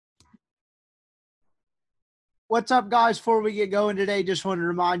What's up, guys? Before we get going today, just want to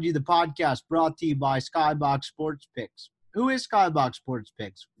remind you the podcast brought to you by Skybox Sports Picks. Who is Skybox Sports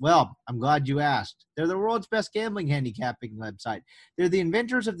Picks? Well, I'm glad you asked. They're the world's best gambling handicapping website. They're the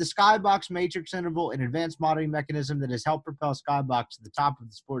inventors of the Skybox Matrix Interval, an advanced modeling mechanism that has helped propel Skybox to the top of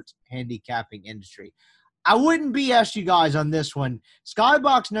the sports handicapping industry. I wouldn't BS you guys on this one.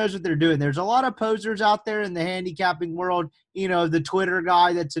 Skybox knows what they're doing. There's a lot of posers out there in the handicapping world. You know, the Twitter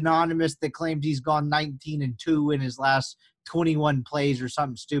guy that's anonymous that claims he's gone 19-2 in his last 21 plays or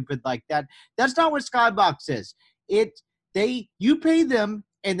something stupid like that. That's not what Skybox is. You pay them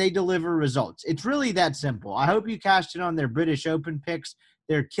and they deliver results. It's really that simple. I hope you cashed in on their British Open picks.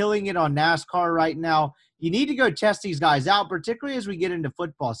 They're killing it on NASCAR right now. You need to go test these guys out, particularly as we get into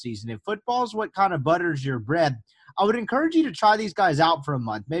football season. If football is what kind of butters your bread, I would encourage you to try these guys out for a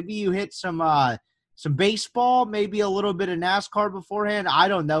month. Maybe you hit some baseball, maybe a little bit of NASCAR beforehand. I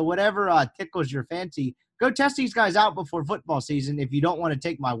don't know, whatever tickles your fancy. Go test these guys out before football season if you don't want to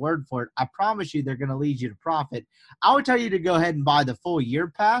take my word for it. I promise you they're going to lead you to profit. I would tell you to go ahead and buy the full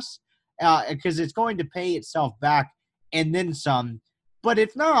year pass because it's going to pay itself back and then some. But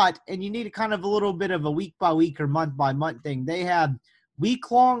if not, and you need a kind of a little bit of a week-by-week or month-by-month thing, they have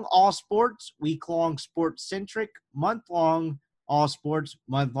week-long all sports, week-long sports-centric, month-long all sports,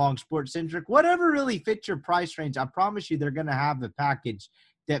 month-long sports-centric, whatever really fits your price range. I promise you they're going to have a package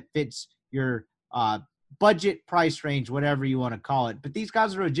that fits your budget price range, whatever you want to call it. But these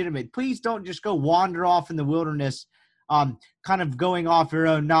guys are legitimate. Please don't just go wander off in the wilderness kind of going off your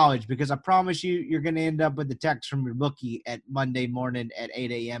own knowledge, because I promise you, you're going to end up with a text from your bookie at Monday morning at 8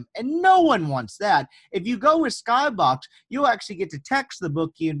 a.m. And no one wants that. If you go with Skybox, you'll actually get to text the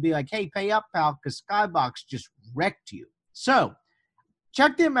bookie and be like, hey, pay up, pal, because Skybox just wrecked you. So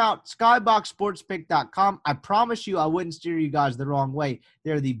check them out, skyboxsportspick.com. I promise you I wouldn't steer you guys the wrong way.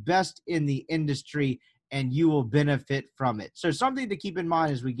 They're the best in the industry, and you will benefit from it. So something to keep in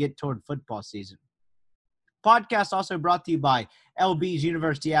mind as we get toward football season. Podcast also brought to you by LB's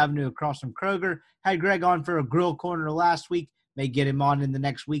University Avenue across from Kroger. Had Greg on for a grill corner last week. May get him on in the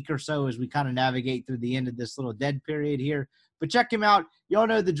next week or so as we kind of navigate through the end of this little dead period here. But check him out. Y'all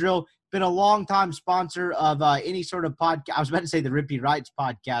know the drill. Been a long-time sponsor of any sort of podcast. I was about to say the Rippy Wrights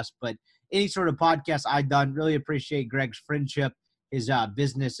podcast, but any sort of podcast I've done. Really appreciate Greg's friendship, his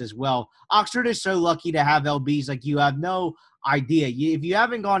business as well. Oxford is so lucky to have LBs like you. Have no idea. If you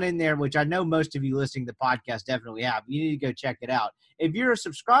haven't gone in there, which I know most of you listening to the podcast definitely have, you need to go check it out. If you're a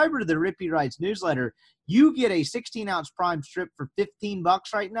subscriber to the Rippy Wrights newsletter, you get a 16-ounce prime strip for $15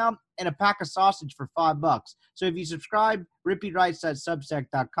 right now and a pack of sausage for $5. So if you subscribe,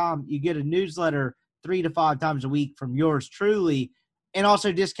 rippywrights.substack.com, you get a newsletter 3 to 5 times a week from yours truly, and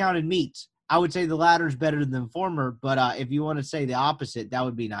also discounted meats. I would say the latter is better than the former, but if you want to say the opposite, that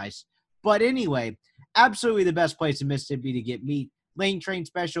would be nice. But anyway, absolutely the best place in Mississippi to get meat. Lane Train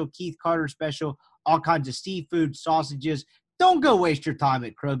special, Keith Carter special, all kinds of seafood, sausages. Don't go waste your time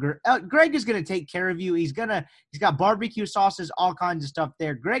at Kroger. Greg is going to take care of you. He's got barbecue sauces, all kinds of stuff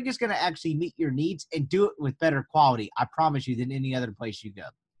there. Greg is going to actually meet your needs and do it with better quality, I promise you, than any other place you go.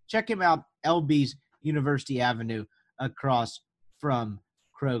 Check him out, LB's University Avenue across from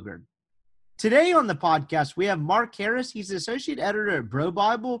Kroger. Today on the podcast, we have Mark Harris. He's the associate editor at Bro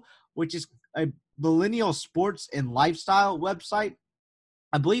Bible, which is a millennial sports and lifestyle website.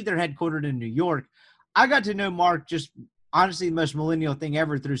 I believe they're headquartered in New York. I got to know Mark just honestly the most millennial thing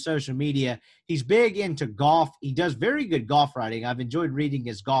ever through social media. He's big into golf. He does very good golf writing. I've enjoyed reading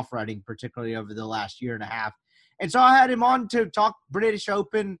his golf writing, particularly over the last year and a half. And so I had him on to talk British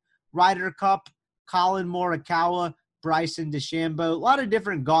Open, Ryder Cup, Colin Morikawa, Bryson DeChambeau, a lot of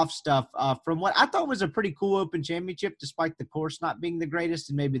different golf stuff from what I thought was a pretty cool Open Championship, despite the course not being the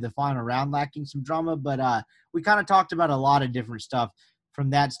greatest and maybe the final round lacking some drama. But we kind of talked about a lot of different stuff from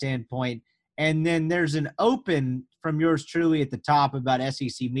that standpoint. And then there's an Open from yours truly at the top about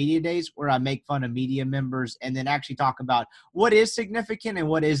SEC Media Days, where I make fun of media members and then actually talk about what is significant and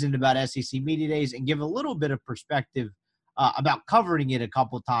what isn't about SEC Media Days and give a little bit of perspective about covering it a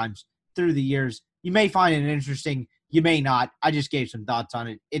couple times through the years. You may find it interesting. You may not. I just gave some thoughts on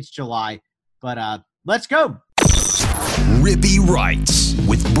it. It's July. But let's go. Rippy Writes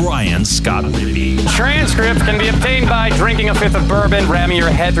with Brian Scott Rippy. Transcripts can be obtained by drinking a fifth of bourbon, ramming your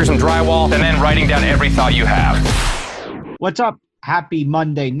head through some drywall, and then writing down every thought you have. What's up? Happy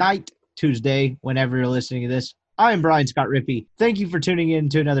Monday night, Tuesday, whenever you're listening to this. I am Brian Scott Rippy. Thank you for tuning in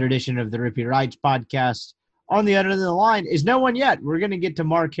to another edition of the Rippy Writes podcast. On the other end of the line is no one yet. We're going to get to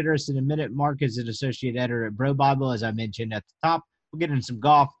Mark Harris in a minute. Mark is an associate editor at Bro Bible, as I mentioned at the top. We'll get into some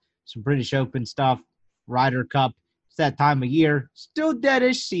golf, some British Open stuff, Ryder Cup. It's that time of year. Still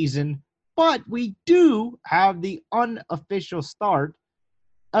deadish season, But we do have the unofficial start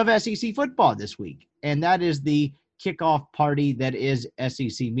of SEC football this week, and that is the kickoff party that is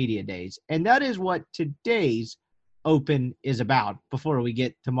SEC Media Days. And that is what today's Open is about, before we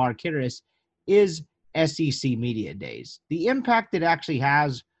get to Mark Harris, is SEC Media Days. The impact it actually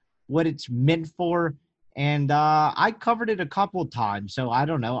has, what it's meant for, and I covered it a couple times, so I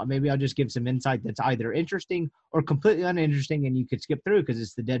don't know. Maybe I'll just give some insight that's either interesting or completely uninteresting, and you could skip through because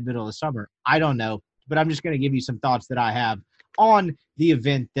it's the dead middle of summer. I don't know, but I'm just going to give you some thoughts that I have on the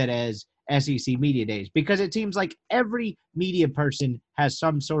event that is SEC Media Days, because it seems like every media person has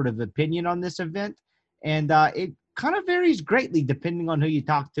some sort of opinion on this event, and it kind of varies greatly depending on who you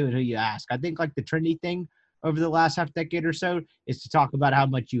talk to and who you ask. I think like the trendy thing over the last half decade or so is to talk about how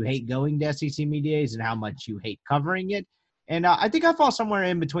much you hate going to SEC Media Days and how much you hate covering it. And I think I fall somewhere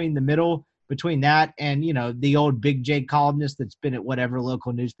in between the middle, between that and, the old Big J columnist that's been at whatever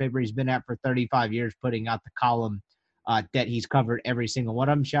local newspaper he's been at for 35 years, putting out the column that he's covered every single one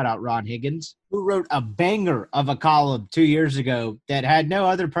of them. Shout out Ron Higgins, who wrote a banger of a column 2 years ago that had no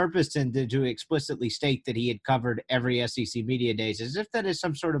other purpose than to explicitly state that he had covered every SEC Media Days, as if that is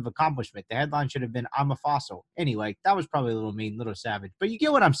some sort of accomplishment. The headline should have been, "I'm a fossil." Anyway, that was probably a little mean, a little savage, but you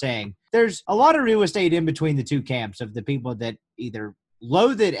get what I'm saying. There's a lot of real estate in between the two camps of the people that either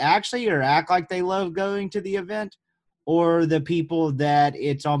loathe it actually or act like they love going to the event, or the people that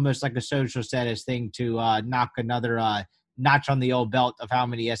it's almost like a social status thing to knock another notch on the old belt of how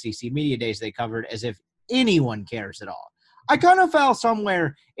many SEC Media Days they covered, as if anyone cares at all. I kind of fell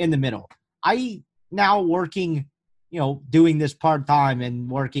somewhere in the middle. I now working, doing this part-time and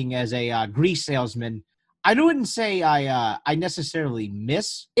working as a grease salesman, I wouldn't say I necessarily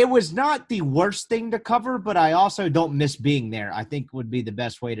miss. It was not the worst thing to cover, but I also don't miss being there, I think would be the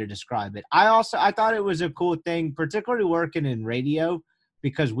best way to describe it. I thought it was a cool thing, particularly working in radio,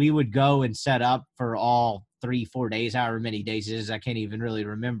 because we would go and set up for all 3-4 days, however many days it is, I can't even really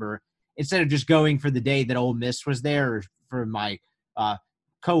remember, instead of just going for the day that Ole Miss was there, or for my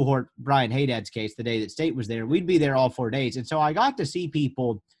cohort, Brian Haydad's case, the day that State was there, we'd be there all 4 days. And so I got to see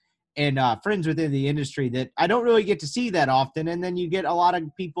people and friends within the industry that I don't really get to see that often. And then you get a lot of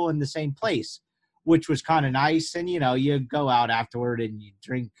people in the same place, which was kind of nice. And, you go out afterward and you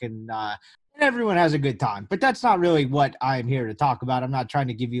drink and everyone has a good time. But that's not really what I'm here to talk about. I'm not trying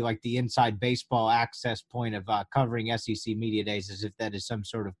to give you like the inside baseball access point of covering SEC Media Days as if that is some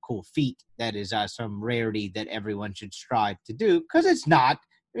sort of cool feat. That is some rarity that everyone should strive to do, because it's not.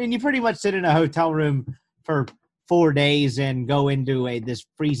 I mean, you pretty much sit in a hotel room for 4 days and go into this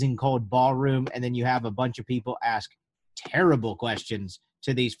freezing cold ballroom, and then you have a bunch of people ask terrible questions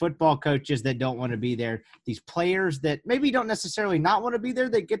to these football coaches that don't want to be there, these players that maybe don't necessarily not want to be there.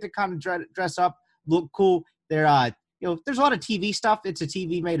 They get to kind of dress up, look cool. They're there's a lot of TV stuff. It's a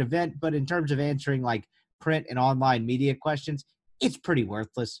TV made event, but in terms of answering like print and online media questions, it's pretty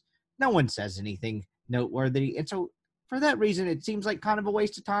worthless. No one says anything noteworthy, and so for that reason, it seems like kind of a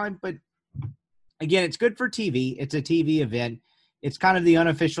waste of time. But again, it's good for TV. It's a TV event. It's kind of the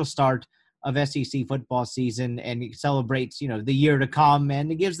unofficial start of SEC football season, and it celebrates, the year to come,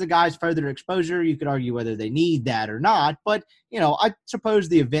 and it gives the guys further exposure. You could argue whether they need that or not, but, I suppose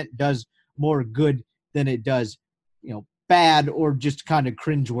the event does more good than it does, bad or just kind of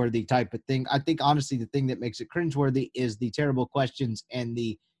cringeworthy type of thing. I think, honestly, the thing that makes it cringeworthy is the terrible questions and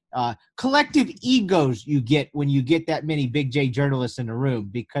the collective egos you get when you get that many Big J journalists in a room,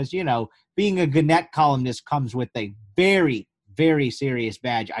 because, being a Gannett columnist comes with a very, very serious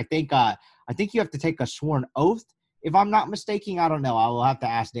badge. I think you have to take a sworn oath, if I'm not mistaken. I don't know. I will have to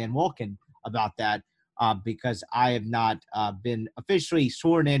ask Dan Wolkin about that because I have not been officially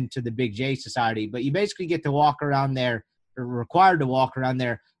sworn into the Big J Society. But you basically get to walk around there, or required to walk around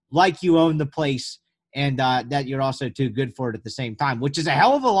there, like you own the place, and that you're also too good for it at the same time, which is a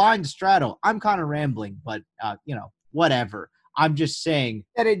hell of a line to straddle. I'm kind of rambling, but, whatever. I'm just saying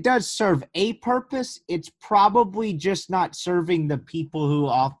that it does serve a purpose. It's probably just not serving the people who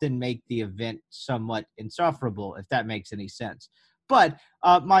often make the event somewhat insufferable, if that makes any sense. But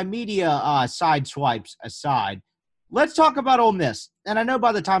my media side swipes aside, let's talk about Ole Miss. And I know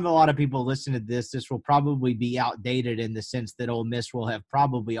by the time a lot of people listen to this will probably be outdated in the sense that Ole Miss will have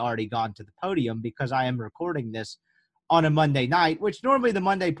probably already gone to the podium, because I am recording this on a Monday night, which normally the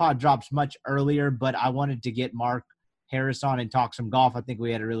Monday pod drops much earlier, but I wanted to get Mark Harris on and talk some golf. I think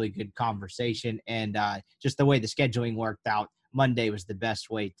we had a really good conversation, and just the way the scheduling worked out, Monday was the best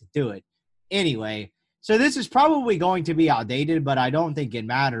way to do it. Anyway, so this is probably going to be outdated, but I don't think it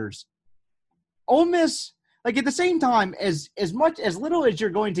matters. Ole Miss, like at the same time, as little as you're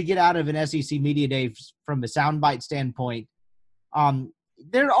going to get out of an SEC Media Day from a soundbite standpoint,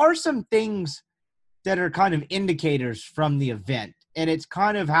 there are some things that are kind of indicators from the event, and it's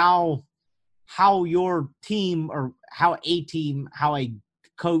kind of how your team or how a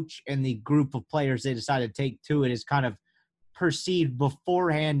coach and the group of players they decide to take to it is kind of perceived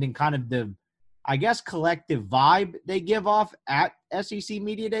beforehand, and kind of the, I guess, collective vibe they give off at SEC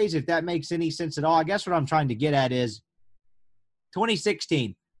Media Days, if that makes any sense at all. I guess what I'm trying to get at is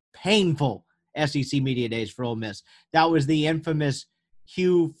 2016, painful SEC Media Days for Ole Miss. That was the infamous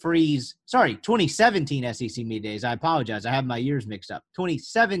 2017 SEC Media Days. I apologize. I have my years mixed up.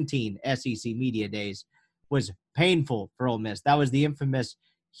 2017 SEC Media Days was painful for Ole Miss. That was the infamous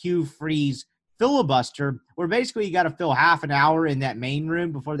Hugh Freeze filibuster, where basically you got to fill half an hour in that main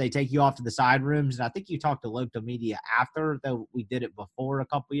room before they take you off to the side rooms. And I think you talked to local media after, though we did it before a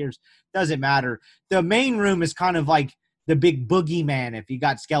couple years. Doesn't matter. The main room is kind of like the big boogeyman if you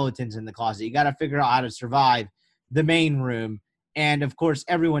got skeletons in the closet. You got to figure out how to survive the main room. And, of course,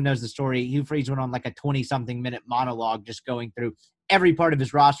 everyone knows the story. Hugh Freeze went on like a 20-something minute monologue just going through every part of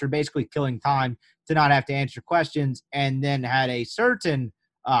his roster, basically killing time to not have to answer questions, and then had a certain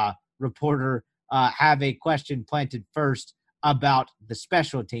reporter have a question planted first about the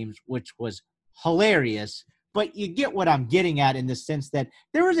special teams, which was hilarious. But you get what I'm getting at in the sense that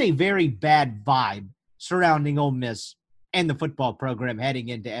there was a very bad vibe surrounding Ole Miss and the football program heading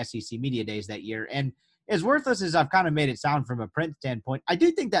into SEC Media Days that year. And as worthless as I've kind of made it sound from a print standpoint, I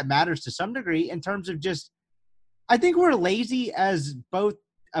do think that matters to some degree in terms of just, I think we're lazy as both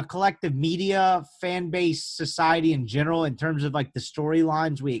a collective media, fan base, society in general, in terms of like the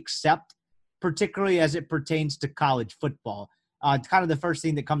storylines we accept, particularly as it pertains to college football. Kind of the first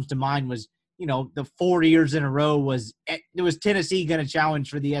thing that comes to mind was, the 4 years in a row was Tennessee going to challenge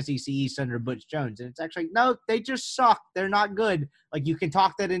for the SEC East under Butch Jones. And it's actually, no, they just suck. They're not good. Like, you can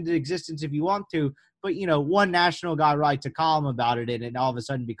talk that into existence if you want to, but, one national guy writes a column about it, and it all of a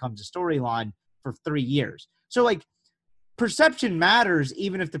sudden becomes a storyline for 3 years. So, like, perception matters,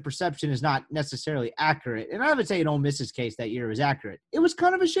 even if the perception is not necessarily accurate. And I would say in Ole Miss's case that year was accurate. It was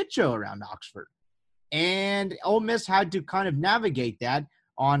kind of a shit show around Oxford. And Ole Miss had to kind of navigate that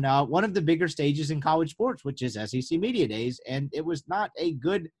on one of the bigger stages in college sports, which is SEC Media Days. And it was not a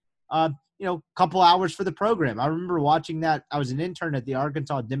good, couple hours for the program. I remember watching that. I was an intern at the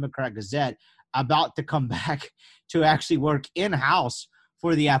Arkansas Democrat-Gazette, about to come back to actually work in-house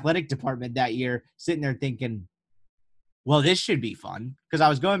for the athletic department that year, sitting there thinking, well, this should be fun, because I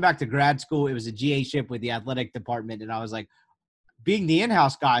was going back to grad school. It was a GA-ship with the athletic department, and I was like, being the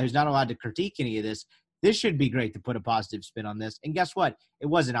in-house guy who's not allowed to critique any of this, this should be great to put a positive spin on this. And guess what? It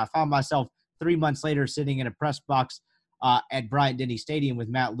wasn't. I found myself 3 months later sitting in a press box at Bryant-Denny Stadium with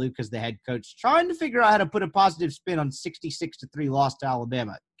Matt Luke as the head coach, trying to figure out how to put a positive spin on 66-3 loss to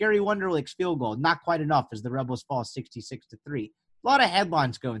Alabama. Gary Wunderlich's field goal, not quite enough as the Rebels fall 66-3. A lot of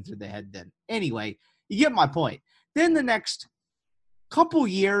headlines going through the head then. Anyway, you get my point. Then the next couple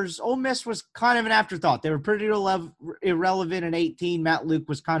years, Ole Miss was kind of an afterthought. They were pretty irrelevant in 18. Matt Luke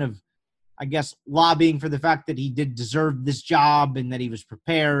was kind of, I guess, lobbying for the fact that he did deserve this job and that he was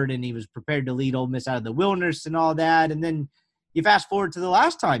prepared, and he was prepared to lead Ole Miss out of the wilderness and all that. And then you fast forward to the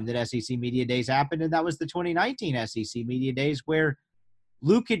last time that SEC Media Days happened, and that was the 2019 SEC Media Days, where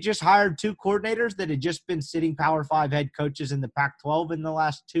Luke had just hired 2 coordinators that had just been sitting Power 5 head coaches in the Pac-12 in the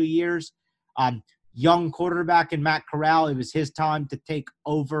last 2 years. Young quarterback in Matt Corral. It was his time to take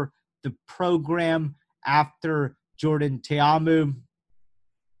over the program after Jordan Ta'amu.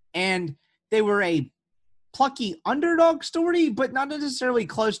 And they were a plucky underdog story, but not necessarily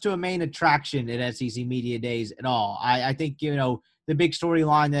close to a main attraction at SEC Media Days at all. I think, the big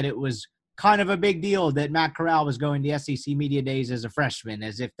storyline that it was kind of a big deal that Matt Corral was going to SEC Media Days as a freshman,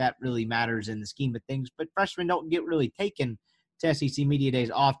 as if that really matters in the scheme of things. But freshmen don't get really taken to SEC Media Days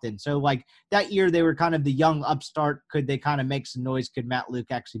often. So, like, that year they were kind of the young upstart. Could they kind of make some noise? Could Matt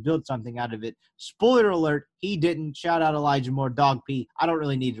Luke actually build something out of it? Spoiler alert, he didn't. Shout out Elijah Moore, Dog P. I don't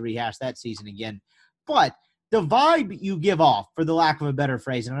really need to rehash that season again. But the vibe you give off, for the lack of a better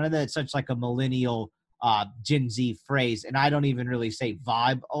phrase, and I know that's such like a millennial Gen Z phrase, and I don't even really say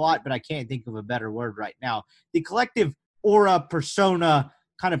vibe a lot, but I can't think of a better word right now. The collective aura, persona,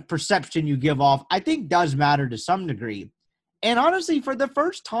 kind of perception you give off, I think does matter to some degree. And honestly, for the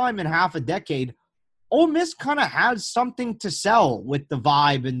first time in half a decade, Ole Miss kind of has something to sell with the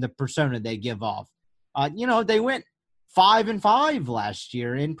vibe and the persona they give off. They went 5-5 last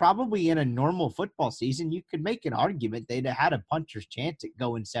year, and probably in a normal football season, you could make an argument they'd have had a puncher's chance at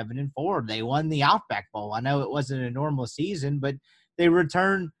going 7-4. They won the Outback Bowl. I know it wasn't a normal season, but they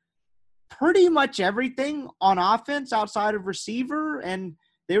returned pretty much everything on offense outside of receiver, and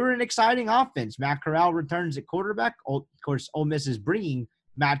they were an exciting offense. Matt Corral returns at quarterback. Of course, Ole Miss is bringing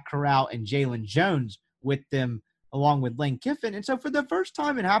Matt Corral and Jalen Jones with them, along with Lane Kiffin. And so for the first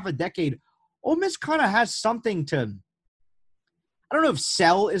time in half a decade, Ole Miss kind of has something to, I don't know if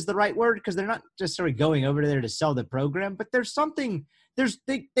sell is the right word, because they're not just sort of going over there to sell the program, but there's something,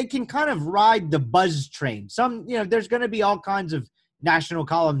 they can kind of ride the buzz train. There's going to be all kinds of national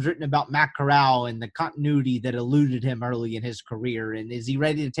columns written about Matt Corral and the continuity that eluded him early in his career. And is he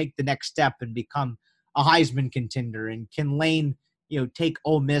ready to take the next step and become a Heisman contender? And can Lane, take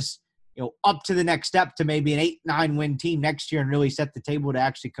Ole Miss, up to the next step to maybe an 8-9 win team next year and really set the table to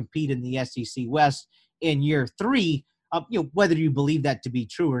actually compete in the SEC West in year 3? Whether you believe that to be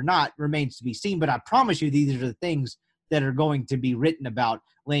true or not remains to be seen. But I promise you, these are the things that are going to be written about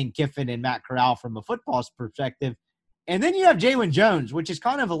Lane Kiffin and Matt Corral from a football perspective. And then you have Jalen Jones, which is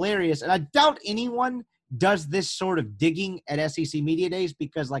kind of hilarious. And I doubt anyone does this sort of digging at SEC Media Days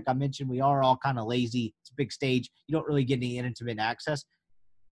because, like I mentioned, we are all kind of lazy. It's a big stage. You don't really get any intimate access.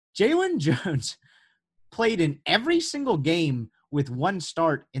 Jalen Jones played in every single game with one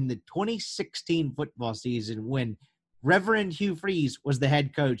start in the 2016 football season when Reverend Hugh Freeze was the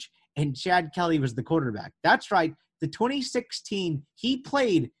head coach and Chad Kelly was the quarterback. That's right. The 2016, he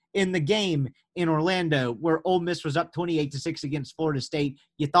played in the game in Orlando where Ole Miss was up 28-6 against Florida State.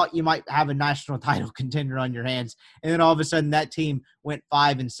 You thought you might have a national title contender on your hands. And then all of a sudden that team went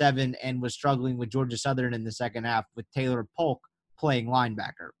 5-7 and was struggling with Georgia Southern in the second half with Taylor Polk playing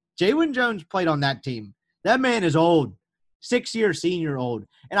linebacker. Jalen Jones played on that team. That man is old. 6-year senior old.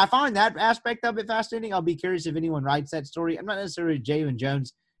 And I find that aspect of it fascinating. I'll be curious if anyone writes that story. I'm not necessarily Jalen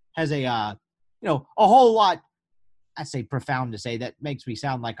Jones has a whole lot, I say profound to say, that makes me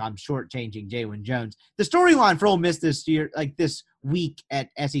sound like I'm shortchanging Jalen Jones. The storyline for Ole Miss this year, like this week at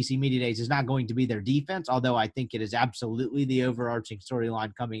SEC Media Days, is not going to be their defense, although I think it is absolutely the overarching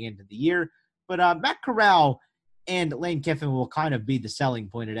storyline coming into the year. But Matt Corral and Lane Kiffin will kind of be the selling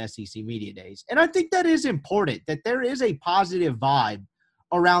point at SEC Media Days. And I think that is important, that there is a positive vibe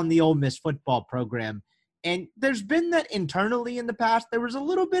around the Ole Miss football program. And there's been that internally in the past. There was a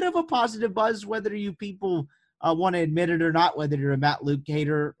little bit of a positive buzz, whether you people want to admit it or not, whether you're a Matt Luke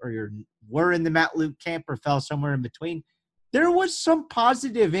hater or were in the Matt Luke camp or fell somewhere in between. There was some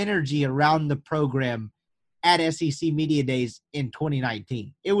positive energy around the program at SEC Media Days in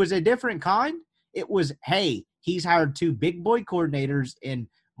 2019. It was a different kind. It was, hey, he's hired 2 big boy coordinators in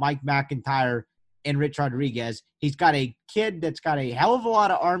Mike McIntyre and Rich Rodriguez. He's got a kid that's got a hell of a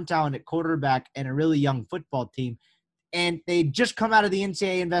lot of arm talent at quarterback and a really young football team. And they just come out of the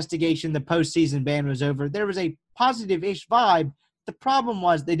NCAA investigation. The postseason ban was over. There was a positive-ish vibe. The problem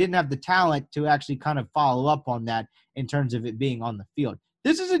was they didn't have the talent to actually kind of follow up on that in terms of it being on the field.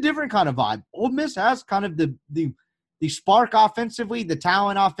 This is a different kind of vibe. Ole Miss has kind of the spark offensively, the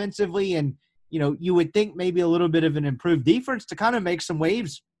talent offensively, and you would think maybe a little bit of an improved defense to kind of make some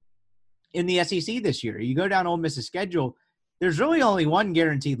waves in the SEC this year. You go down Ole Miss's schedule, there's really only one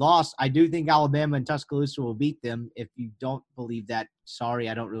guaranteed loss. I do think Alabama and Tuscaloosa will beat them. If you don't believe that, sorry,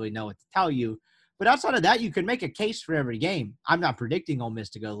 I don't really know what to tell you. But outside of that, you can make a case for every game. I'm not predicting Ole Miss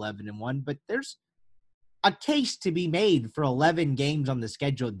to go 11-1, but there's a case to be made for 11 games on the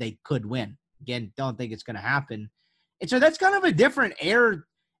schedule they could win. Again, don't think it's going to happen. And so that's kind of a different air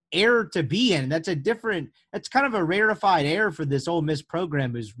to be in. That's kind of a rarefied air for this Ole Miss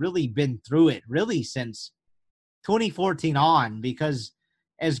program who's really been through it really since 2014 on, because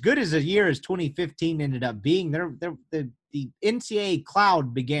as good as a year as 2015 ended up being, the NCAA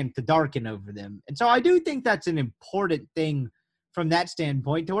cloud began to darken over them. And so I do think that's an important thing from that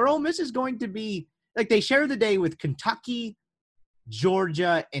standpoint, to where Ole Miss is going to be, like, they share the day with Kentucky,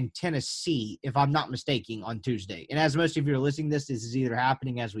 Georgia, and Tennessee, if I'm not mistaken, on Tuesday. And as most of you are listening to this is either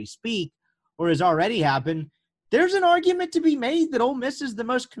happening as we speak or has already happened. There's an argument to be made that Ole Miss is the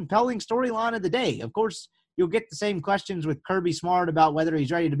most compelling storyline of the day. Of course, you'll get the same questions with Kirby Smart about whether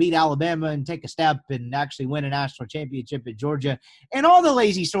he's ready to beat Alabama and take a step and actually win a national championship at Georgia. And all the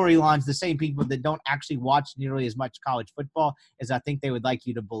lazy storylines, the same people that don't actually watch nearly as much college football as I think they would like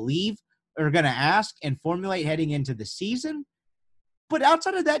you to believe are going to ask and formulate heading into the season. But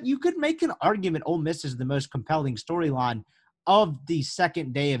outside of that, you could make an argument Ole Miss is the most compelling storyline of the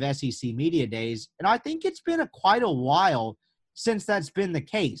second day of SEC Media Days. And I think it's been quite a while since that's been the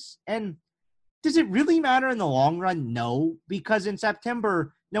case. And does it really matter in the long run? No, because in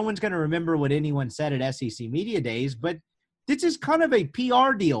September, no one's going to remember what anyone said at SEC Media Days. But this is kind of a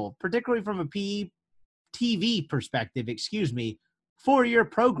PR deal, particularly from a TV perspective, for your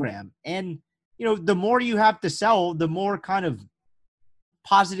program. And, the more you have to sell, the more kind of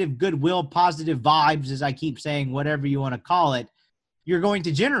positive goodwill, positive vibes, as I keep saying, whatever you want to call it, you're going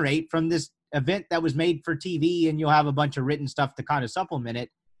to generate from this event that was made for TV, and you'll have a bunch of written stuff to kind of supplement it.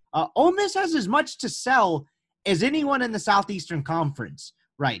 Ole Miss has as much to sell as anyone in the Southeastern Conference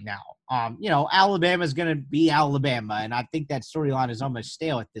right now. Alabama's going to be Alabama, and I think that storyline is almost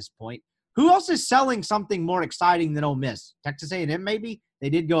stale at this point. Who else is selling something more exciting than Ole Miss? Texas A&M, maybe? They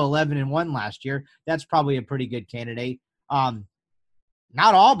did go 11-1 last year. That's probably a pretty good candidate.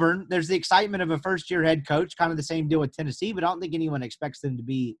 Not Auburn. There's the excitement of a first-year head coach, kind of the same deal with Tennessee, but I don't think anyone expects them to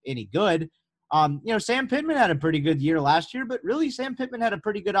be any good. Sam Pittman had a pretty good year last year, but really Sam Pittman had a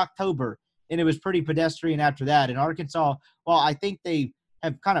pretty good October, and it was pretty pedestrian after that. And Arkansas, well, I think they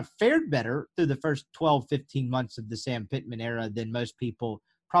have kind of fared better through the first 12, 15 months of the Sam Pittman era than most people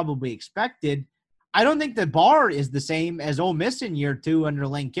probably expected. I don't think the bar is the same as Ole Miss in year 2 under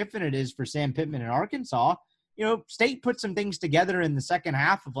Lane Kiffin it is for Sam Pittman in Arkansas. State put some things together in the second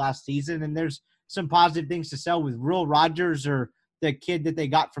half of last season, and there's some positive things to sell with Will Rogers, or the kid that they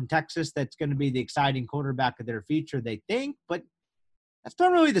got from Texas that's going to be the exciting quarterback of their future, they think, but that's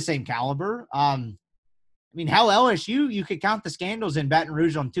not really the same caliber. Hell, LSU, you could count the scandals in Baton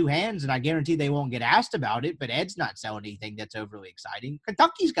Rouge on 2 hands, and I guarantee they won't get asked about it, but Ed's not selling anything that's overly exciting.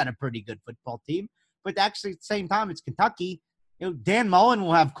 Kentucky's got a pretty good football team, but actually at the same time, it's Kentucky. Dan Mullen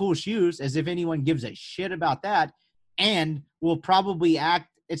will have cool shoes, as if anyone gives a shit about that, and will probably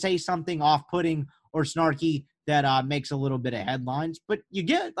say something off-putting or snarky that makes a little bit of headlines. But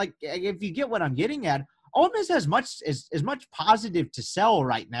if you get what I'm getting at, Ole Miss has as much positive to sell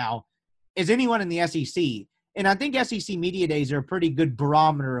right now as anyone in the SEC. And I think SEC Media Days are a pretty good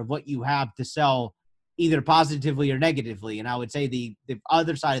barometer of what you have to sell, either positively or negatively. And I would say the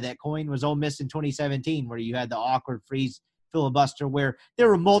other side of that coin was Ole Miss in 2017, where you had the awkward freeze filibuster, where there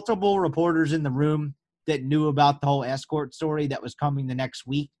were multiple reporters in the room that knew about the whole escort story that was coming the next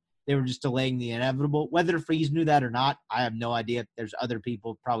week. They were just delaying the inevitable. Whether Freeze knew that or not, I have no idea. There's other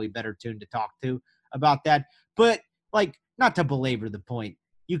people probably better tuned to talk to about that. But, not to belabor the point,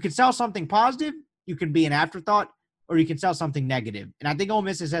 you can sell something positive, you can be an afterthought, or you can sell something negative. And I think Ole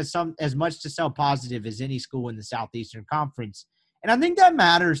Miss has as much to sell positive as any school in the Southeastern Conference. And I think that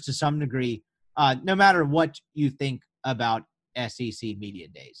matters to some degree, no matter what you think about SEC Media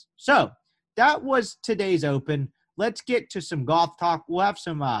Days. So that was today's open. Let's get to some golf talk. We'll have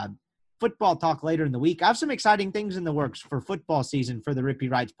some football talk later in the week. I have some exciting things in the works for football season for the Rippy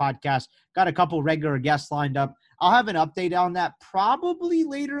Writes podcast. Got a couple regular guests lined up. I'll have an update on that probably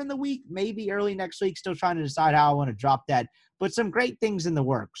later in the week, maybe early next week. Still trying to decide how I want to drop that, but some great things in the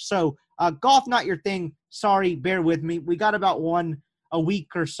works. So golf, not your thing. Sorry, bear with me. We got about a week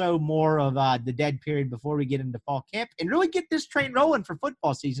or so more of the dead period before we get into fall camp and really get this train rolling for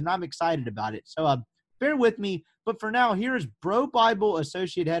football season. I'm excited about it. So bear with me. But for now, here is Bro Bible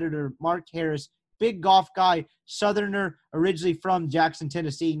Associate Editor Mark Harris, big golf guy, Southerner, originally from Jackson,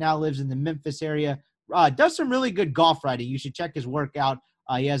 Tennessee, now lives in the Memphis area. Does some really good golf writing. You should check his work out.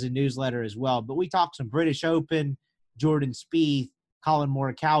 He has a newsletter as well. But we talk some British Open, Jordan Spieth, Colin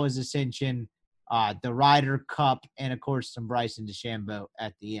Morikawa's Ascension, the Ryder Cup, and, of course, some Bryson DeChambeau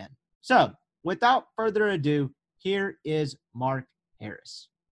at the end. So, without further ado, here is Mark Harris.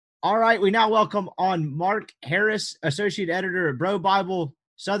 All right, we now welcome on Mark Harris, Associate Editor at Bro Bible,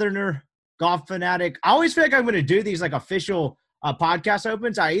 Southerner, golf fanatic. I always feel like I'm going to do these official podcast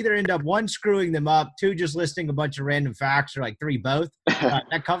opens. I either end up 1, screwing them up, 2, just listing a bunch of random facts, or 3, both.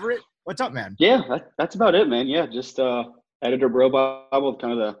 That cover it? What's up, man? Yeah, that's about it, man. Yeah, just Editor Bro Bible,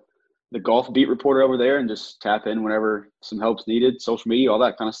 kind of the golf beat reporter over there, and just tap in whenever some help's needed, social media, all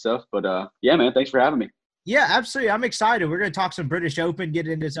that kind of stuff. But, yeah, man, thanks for having me. Yeah, absolutely. I'm excited. We're going to talk some British Open, get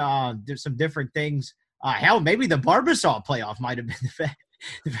into some different things. Hell, maybe the Barbasol playoff might have been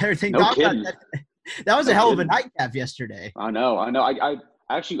the better thing. No kidding. That was a hell of a nightcap yesterday. I know. I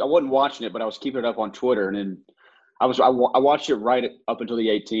actually wasn't watching it, but I was keeping it up on Twitter, and then I watched it right up until the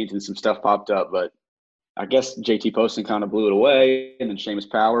 18th, and some stuff popped up. But I guess JT Poston kind of blew it away, and then Seamus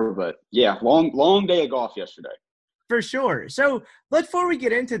Power. But yeah, long day of golf yesterday. For sure. So before we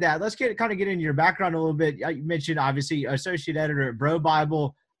get into that, let's get into your background a little bit. You mentioned, obviously, Associate Editor at Bro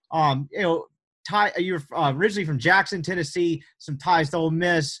Bible. You're originally from Jackson, Tennessee, some ties to Ole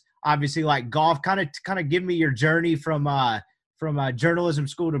Miss, obviously golf. Kind of give me your journey from journalism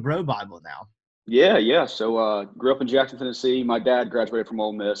school to Bro Bible now. Yeah. So grew up in Jackson, Tennessee. My dad graduated from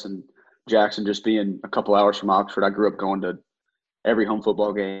Ole Miss, and Jackson just being a couple hours from Oxford, I grew up going to every home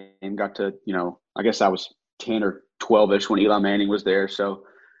football game. Got to, I guess I was 10 or 12-ish when Eli Manning was there. So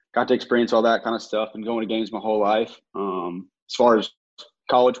got to experience all that kind of stuff and going to games my whole life. As far as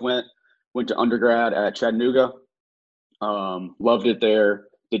college went to undergrad at Chattanooga. Loved it there.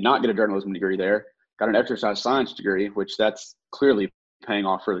 Did not get a journalism degree there. Got an exercise science degree, which that's clearly paying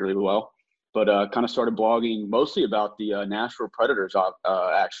off really, really well. But kind of started blogging mostly about the Nashville Predators,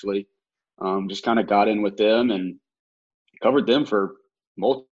 actually. Just kind of got in with them and covered them for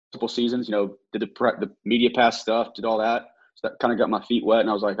multiple seasons. Did the media pass stuff, did all that. So that kind of got my feet wet, and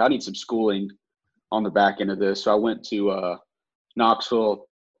I was like, I need some schooling on the back end of this. So I went to Knoxville,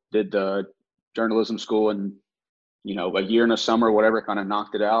 did the journalism school, and a year and a summer or whatever, kind of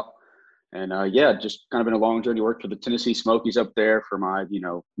knocked it out. And just kind of been a long journey. Worked for the Tennessee Smokies up there for my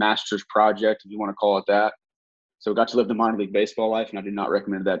master's project, if you want to call it that. So got to live the minor league baseball life, and I do not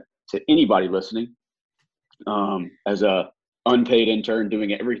recommend that to anybody listening. As a unpaid intern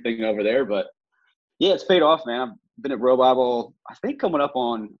doing everything over there, but yeah, it's paid off, man. I've been at Bro Bible, I think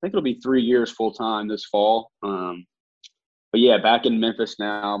it'll be 3 years full time this fall. But yeah, back in Memphis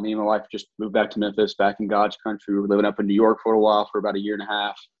now. Me and my wife just moved back to Memphis, back in God's country. We were living up in New York for a while, for about a year and a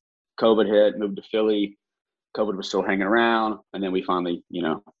half. COVID hit, moved to Philly. COVID was still hanging around, and then we finally,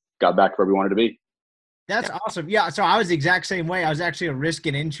 got back to where we wanted to be. That's awesome. Yeah, so I was the exact same way. I was actually a risk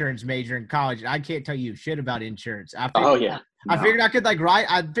and insurance major in college, and I can't tell you shit about insurance. I figured I could write.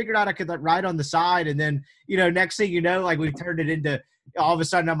 I figured out I could write on the side, and then next thing you know, we turned it into. All of a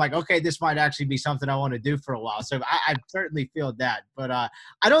sudden, I'm like, okay, this might actually be something I want to do for a while. So I certainly feel that, but I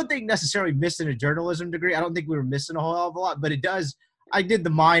don't think necessarily missing a journalism degree. I don't think we were missing a whole hell of a lot, but it does. I did the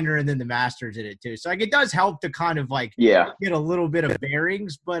minor and then the master's in it too, so it does help to kind of get a little bit of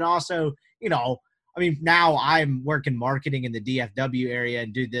bearings, but also now I'm working marketing in the DFW area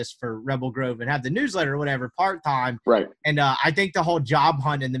and do this for Rebel Grove and have the newsletter or whatever part-time. Right. And I think the whole job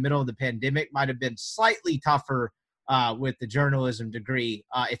hunt in the middle of the pandemic might have been slightly tougher with the journalism degree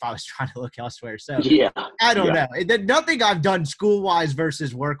if I was trying to look elsewhere. So yeah, I don't know. Nothing I've done school-wise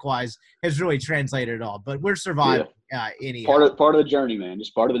versus work-wise has really translated at all, but we're surviving anyhow. Part of the journey, man.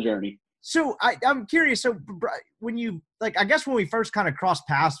 Just part of the journey. So I'm curious. So when you I guess when we first kind of crossed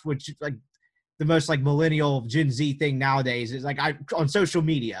paths, which the most millennial Gen Z thing nowadays is on social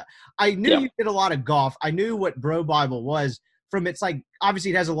media. I knew you did a lot of golf. I knew what Bro Bible was from its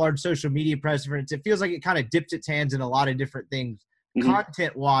obviously it has a large social media presence. It feels like it kind of dipped its hands in a lot of different things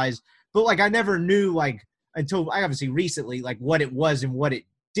content wise, but I never knew until I obviously recently what it was and what it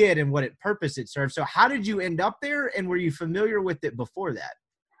did and what purpose it served. So how did you end up there, and were you familiar with it before that?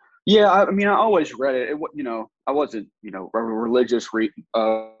 Yeah, I always read it. I wasn't, a religious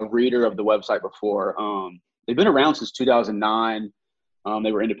reader of the website before. They've been around since 2009.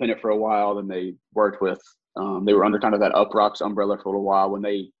 They were independent for a while. Then they worked with, they were under kind of that Uproxx umbrella for a little while when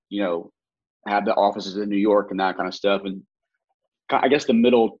they, had the offices in New York and that kind of stuff. And I guess the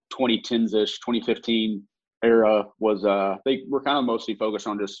middle 2010s-ish, 2015 era was, they were kind of mostly focused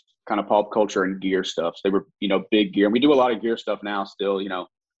on just kind of pop culture and gear stuff. So they were, big gear. And we do a lot of gear stuff now still,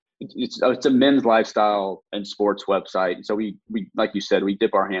 It's a men's lifestyle and sports website. So we like you said, we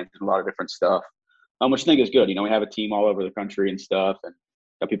dip our hands in a lot of different stuff, which I think is good. We have a team all over the country and stuff, and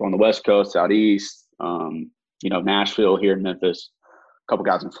got people on the West Coast, out East, Nashville, here in Memphis, a couple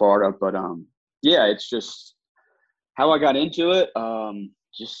guys in Florida. But it's just how I got into it.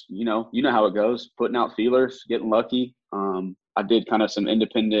 Just how it goes, putting out feelers, getting lucky. I did kind of some not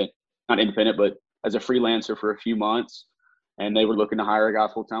independent, but as a freelancer for a few months. And they were looking to hire a guy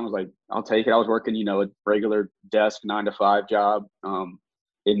full time. I was like, I'll take it. I was working, a regular desk 9-to-5 job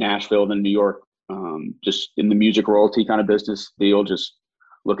in Nashville, then New York, just in the music royalty kind of business deal, just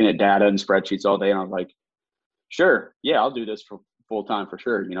looking at data and spreadsheets all day. And I was like, sure, yeah, I'll do this for full time for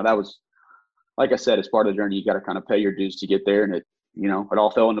sure. That was, like I said, it's part of the journey. You got to kind of pay your dues to get there, and it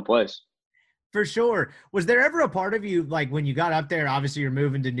all fell into place. For sure. Was there ever a part of you, when you got up there, obviously you're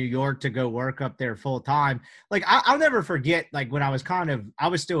moving to New York to go work up there full time. I'll never forget, when I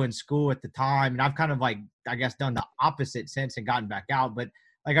was still in school at the time, and I've kind of I guess done the opposite since and gotten back out. But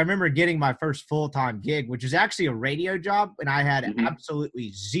I remember getting my first full-time gig, which was actually a radio job, and I had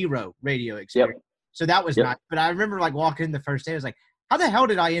absolutely zero radio experience. Yep. So that was nice. But I remember walking in the first day, I was like, how the hell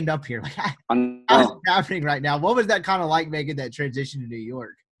did I end up here? How's it happening right now? What was that kind of making that transition to New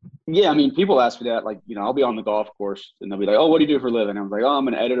York? Yeah, people ask me that, I'll be on the golf course and they'll be like, oh, what do you do for a living? And I'm like, oh, I'm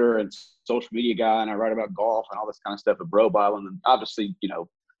an editor and social media guy, and I write about golf and all this kind of stuff at Bro Bible. And obviously,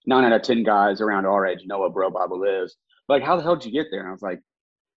 9 out of 10 guys around our age know what Bro Bible is. But how the hell did you get there? And I was like,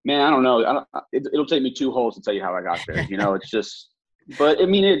 man, I don't know. It'll take me 2 holes to tell you how I got there. It's just, but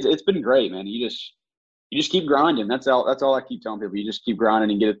it's been great, man. You just keep grinding. That's all I keep telling people. You just keep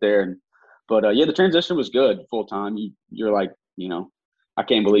grinding and get it there. But the transition was good full time. You're like, I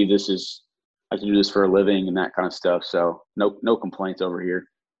can't believe I can do this for a living and that kind of stuff. So no complaints over here.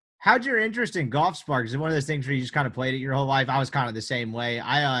 How'd your interest in golf spark? Is it one of those things where you just kind of played it your whole life? I was kind of the same way.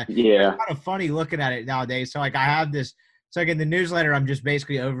 It's kind of funny looking at it nowadays. So I have this So like in the newsletter, I'm just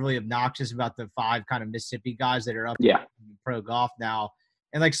basically overly obnoxious about the 5 kind of Mississippi guys that are up Yeah. in pro golf now.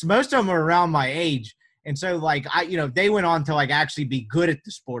 And like, so most of them are around my age. And so like, they went on to like actually be good at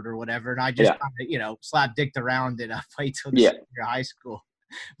the sport or whatever. And I just kind of, slap dicked around and played till the senior high school.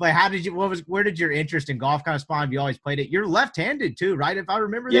 But where did your interest in golf kind of spawn? Have you always played it? You're left-handed too, right? If I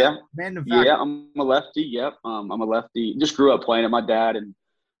remember that. Random fact. Yeah, I'm a lefty. Yep. I'm a lefty. Just grew up playing it. My dad and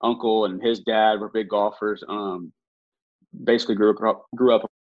uncle and his dad were big golfers. Basically grew up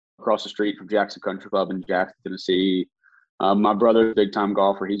across the street from Jackson Country Club in Jackson, Tennessee. My brother's a big-time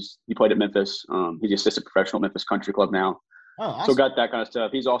golfer. He played at Memphis. He's the assistant professional at Memphis Country Club now. Oh, awesome. So got that kind of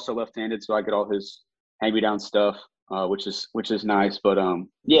stuff. He's also left-handed, so I get all his hand-me-down stuff, which is nice. But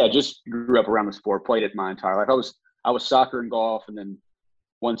just grew up around the sport. Played it my entire life. I was soccer and golf, and then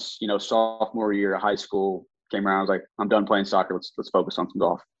once sophomore year of high school came around, I was like, I'm done playing soccer. Let's focus on some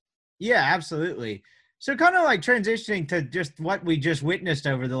golf. Yeah, absolutely. So kind of like transitioning to just what we just witnessed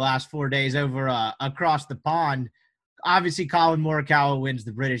over the last 4 days over across the pond. Obviously, Colin Morikawa wins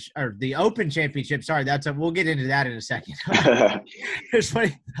the Open Championship. Sorry, we'll get into that in a second. It's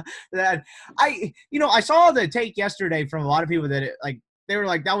funny that I saw the take yesterday from a lot of people that they were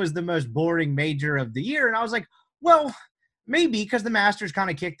like that was the most boring major of the year, and I was like, well, maybe because the Masters kind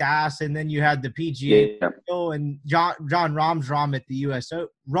of kicked ass, and then you had the PGA and John Rahm's run at the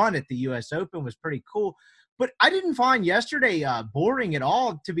U.S. Open was pretty cool. But I didn't find yesterday boring at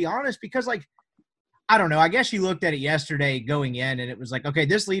all, to be honest, because I don't know. I guess you looked at it yesterday going in, and it was like, okay,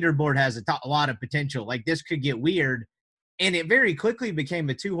 this leaderboard has a lot of potential. Like this could get weird, and it very quickly became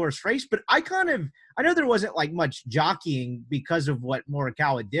a 2-horse race. But I know there wasn't like much jockeying because of what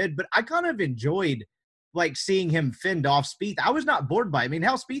Morikawa did, but I kind of enjoyed like seeing him fend off Spieth. I was not bored by it. I mean,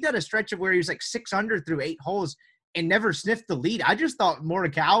 hell, Spieth had a stretch of where he was like 6 under through 8 holes and never sniffed the lead. I just thought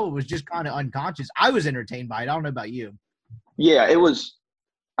Morikawa was just kind of unconscious. I was entertained by it. I don't know about you. Yeah, it was.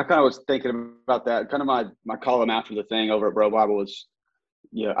 I kind of was thinking about that. Kind of my column after the thing over at Bro Bible was,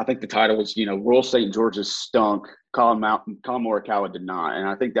 I think the title was, Royal St. George's stunk. Colin Morikawa did not. And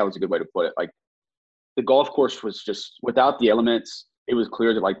I think that was a good way to put it. Like the golf course was just without the elements. It was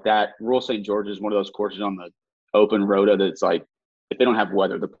clear that like that Royal St. George is one of those courses on the open rota that's like, if they don't have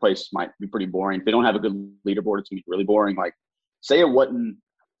weather, the place might be pretty boring. If they don't have a good leaderboard, it's gonna be really boring. Like say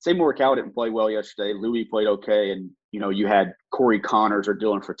Morikawa didn't play well yesterday. Louis played okay. And, you had Corey Connors or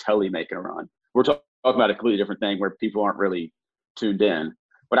Dylan Fratelli making a run. We're talking about a completely different thing where people aren't really tuned in.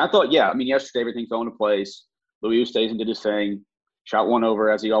 But I thought, yesterday everything fell into place. Louis Oosthuizen did his thing, shot one over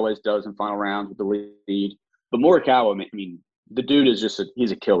as he always does in final rounds with the lead. But Morikawa, the dude is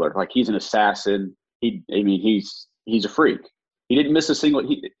he's a killer. Like he's an assassin. He's a freak. He didn't miss a single.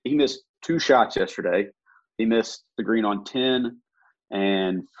 He missed 2 shots yesterday. He missed the green on 10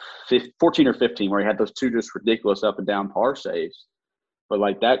 and 14 or 15, where he had those 2 just ridiculous up and down par saves. But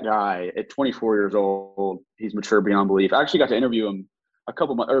like that guy at 24 years old, he's mature beyond belief. I actually got to interview him a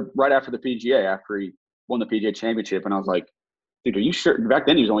couple months or right after the PGA, after he won the PGA Championship, and I was like, dude, are you sure? Back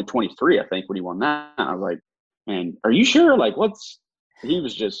then he was only 23, I think, when he won that. I was like, man, are you sure? Like,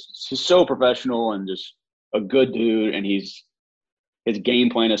 he's so professional and just a good dude. And his game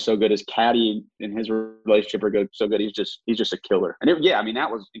plan is so good. His caddy and his relationship are so good. He's just a killer. And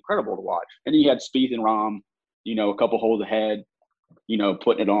that was incredible to watch. And he had Spieth and Rahm, a couple holes ahead,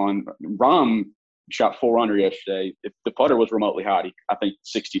 putting it on. Rahm shot 4 under yesterday. If the putter was remotely hot, I think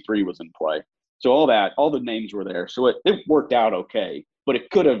 63 was in play. So all the names were there. So it worked out okay, but it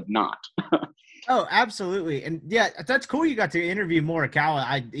could have not. Oh, absolutely. And yeah, that's cool. You got to interview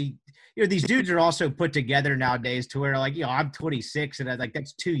Morikawa. These dudes are also put together nowadays to where like, I'm 26 and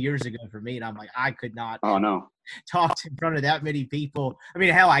that's 2 years ago for me. And I'm like, I could not talk in front of that many people. I mean,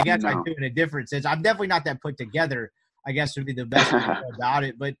 hell, I guess I do in a different sense. I'm definitely not that put together, I guess would be the best way about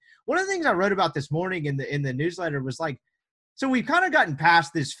it. But one of the things I wrote about this morning in the newsletter was like, so we've kind of gotten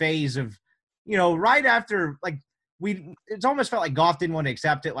past this phase of, right after like, it's almost felt like golf didn't want to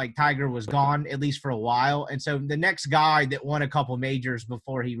accept it. Like Tiger was gone at least for a while. And so the next guy that won a couple majors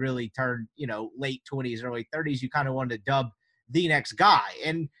before he really turned, late 20s, early 30s, you kind of wanted to dub the next guy.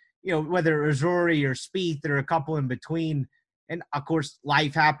 And, whether it was Rory or Spieth or a couple in between. And of course,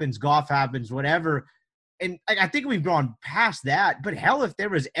 life happens, golf happens, whatever. And I think we've gone past that. But hell, if there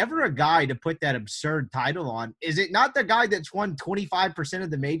was ever a guy to put that absurd title on, is it not the guy that's won 25% of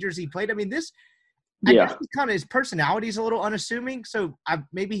the majors he played? I mean, I guess his personality is a little unassuming, so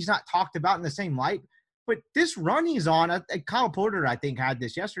maybe he's not talked about in the same light. But this run he's on, Kyle Porter, I think, had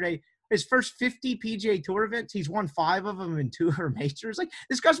this yesterday. His first 50 PGA Tour events, he's won 5 of them and 2 are majors. Like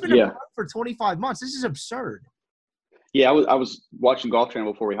this guy's been around for 25 months. This is absurd. Yeah, I was watching Golf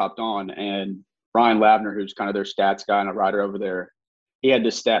Channel before we hopped on, and Ryan Lavner, who's kind of their stats guy and a writer over there, he had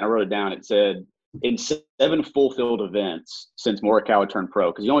this stat, and I wrote it down. It said, in 7 full field events since Morikawa turned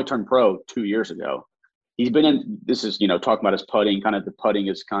pro, because he only turned pro 2 years ago. He's been in, this is, talking about his putting, kind of the putting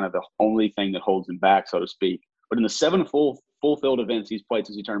is kind of the only thing that holds him back, so to speak. But in the 7 full field events he's played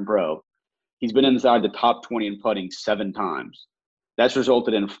since he turned pro, he's been inside the top 20 in putting 7 times. That's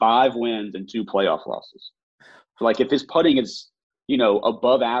resulted in 5 wins and 2 playoff losses. So, like, if his putting is,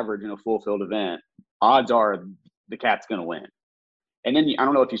 above average in a full field event, odds are the cat's going to win. And then I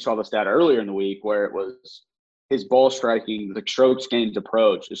don't know if you saw the stat earlier in the week where it was his ball striking, the strokes gained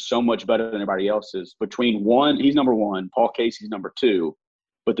approach is so much better than everybody else's. He's number 1, Paul Casey's number 2,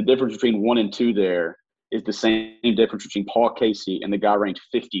 but the difference between 1 and 2 there is the same difference between Paul Casey and the guy ranked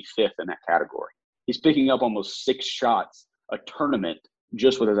 55th in that category. He's picking up almost 6 shots a tournament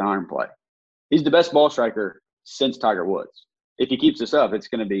just with his iron play. He's the best ball striker since Tiger Woods. If he keeps this up, it's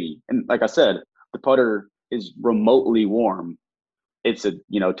going to be, and like I said, the putter is remotely warm. It's a,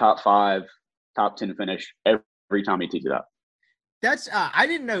 top 5, top 10 finish every time he tees it up. That's I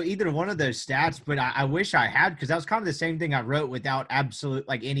didn't know either one of those stats, but I wish I had, because that was kind of the same thing I wrote without absolute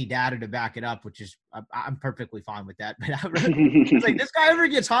any data to back it up, which is I'm perfectly fine with that. But I was like, this guy ever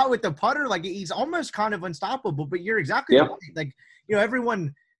gets hot with the putter, he's almost kind of unstoppable. But you're exactly right.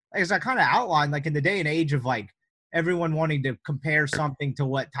 Everyone, as I kind of outlined, in the day and age of everyone wanting to compare something to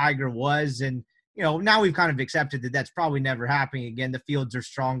what Tiger was, and now we've kind of accepted that that's probably never happening again. The fields are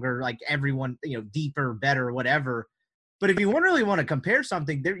stronger, everyone, deeper, better, whatever. But if you really want to compare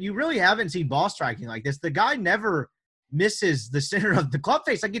something, you really haven't seen ball striking like this. The guy never misses the center of the club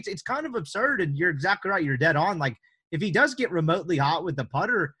face. It's kind of absurd, and you're exactly right. You're dead on. If he does get remotely hot with the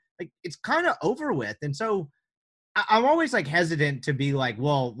putter, it's kind of over with. And so I'm always hesitant to be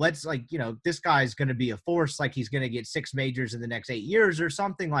well, let's this guy's going to be a force. He's going to get 6 majors in the next 8 years or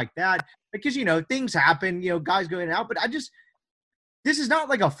something like that. Because, things happen, guys go in and out. But this is not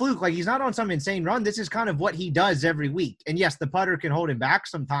a fluke. He's not on some insane run. This is kind of what he does every week. And yes, the putter can hold him back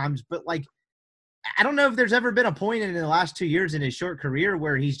sometimes, but I don't know if there's ever been a point in the last 2 years in his short career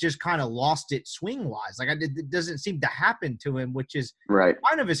where he's just kind of lost it swing wise. It doesn't seem to happen to him, which is right.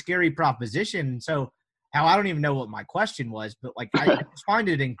 Kind of a scary proposition. So I don't even know what my question was, but I just find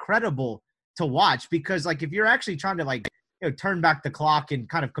it incredible to watch, because if you're actually trying to turn back the clock and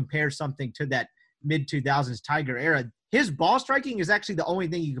kind of compare something to that mid 2000s Tiger era, his ball striking is actually the only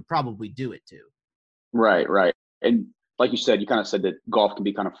thing you could probably do it to. Right. And like you said, you kind of said that golf can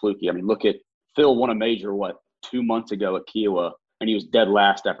be kind of fluky. I mean, look at Phil won a major, 2 months ago at Kiowa, and he was dead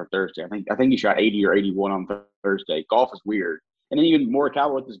last after Thursday. I think he shot 80 or 81 on Thursday. Golf is weird. And then even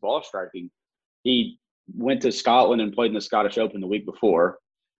Morikawa with his ball striking, he went to Scotland and played in the Scottish Open the week before.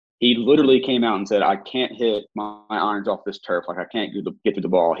 He literally came out and said, I can't hit my irons off this turf. I can't get through the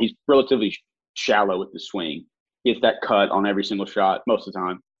ball. He's relatively shallow with the swing. He hits that cut on every single shot most of the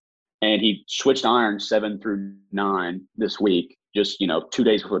time. And he switched irons 7 through 9 this week, just, 2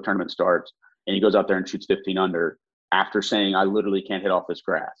 days before the tournament starts. And he goes out there and shoots 15 under after saying, I literally can't hit off this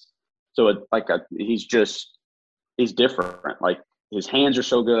grass. So he's different. His hands are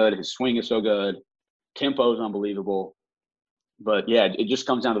so good. His swing is so good. Tempo is unbelievable. But yeah, it just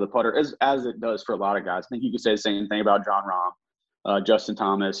comes down to the putter, as it does for a lot of guys. I think you could say the same thing about Jon Rahm, Justin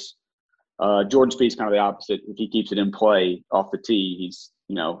Thomas. Jordan Spieth's kind of the opposite. If he keeps it in play off the tee, he's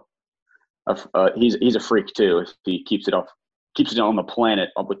he's a freak too. If he keeps it on the planet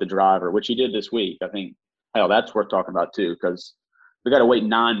up with the driver, which he did this week, I think that's worth talking about too, because we got to wait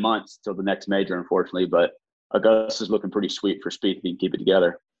 9 months till the next major, unfortunately. But Augusta's looking pretty sweet for Spieth if he can keep it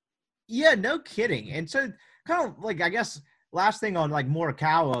together. Yeah, no kidding. And so kind of I guess last thing on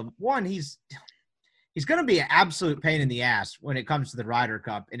Morikawa, one, he's going to be an absolute pain in the ass when it comes to the Ryder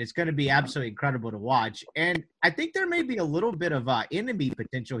Cup, and it's going to be absolutely incredible to watch. And I think there may be a little bit of enemy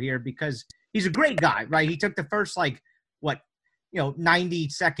potential here, because he's a great guy, right? He took the first 90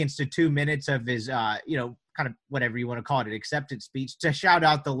 seconds to 2 minutes of his kind of whatever you want to call it, an acceptance speech to shout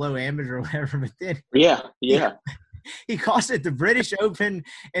out the low amateur or whatever. But then he cost it the British Open,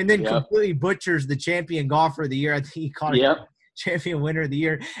 and then completely butchers the champion golfer of the year. I think he called it champion winner of the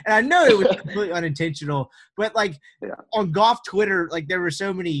year. And I know it was completely unintentional, but on golf Twitter, there were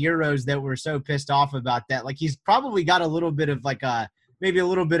so many Euros that were so pissed off about that. He's probably got a little bit of maybe a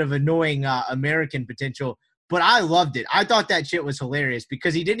little bit of annoying American potential, but I loved it. I thought that shit was hilarious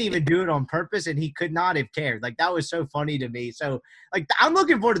because he didn't even do it on purpose, and he could not have cared. That was so funny to me. So I'm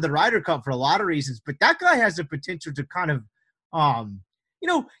looking forward to the Ryder Cup for a lot of reasons, but that guy has the potential to kind of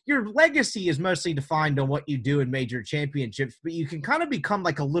your legacy is mostly defined on what you do in major championships, but you can kind of become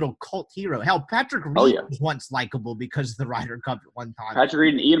like a little cult hero. Hell, Patrick Reed was once likable because of the Ryder Cup at one time. Patrick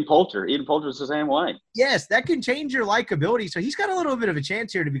Reed and Ian Poulter. Ian Poulter was the same way. Yes, that can change your likability. So he's got a little bit of a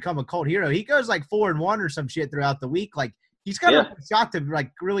chance here to become a cult hero. He goes like 4-1 or some shit throughout the week. Like, he's got a shot to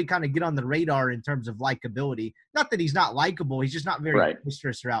like really kind of get on the radar in terms of likability. Not that he's not likable. He's just not very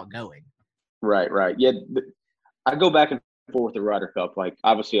boisterous or outgoing. Right. Yeah, I go back and forth with the Ryder Cup. Like,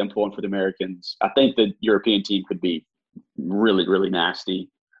 obviously, I'm pulling for the Americans. I think the European team could be really, really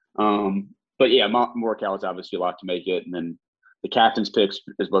nasty. But yeah, Morikawa is obviously a lot to make it, and then the captain's picks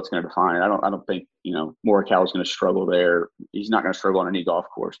is what's going to define it. I don't think Morikawa is going to struggle there. He's not going to struggle on any golf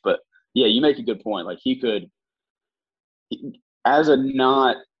course. But yeah, you make a good point. Like, he could, as a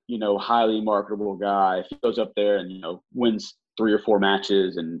not highly marketable guy, if he goes up there and wins 3 or 4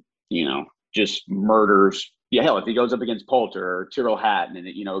 matches and just murders. Yeah, hell, if he goes up against Poulter or Tyrrell Hatton and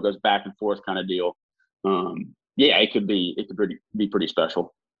it goes back and forth kind of deal. Yeah, it could be pretty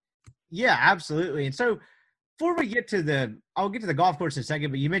special. Yeah, absolutely. And so before we get to I'll get to the golf course in a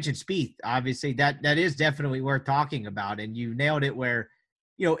second, but you mentioned Spieth. Obviously, that is definitely worth talking about, and you nailed it. Where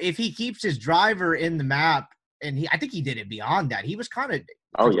if he keeps his driver in the map, and I think he did it beyond that. He was kind of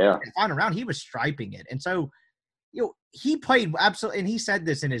final round. He was striping it, and so he played absolutely. And he said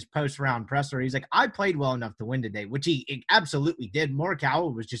this in his post round presser. He's like, I played well enough to win today, which he absolutely did.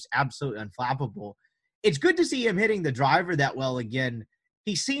 Morikawa was just absolutely unflappable. It's good to see him hitting the driver that well again.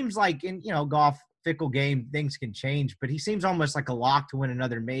 He seems like in golf, fickle game, things can change, but he seems almost like a lock to win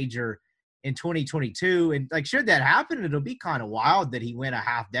another major in 2022. And like, should that happen, it'll be kind of wild that he went a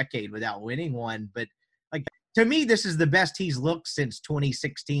half decade without winning one. But like, to me, this is the best he's looked since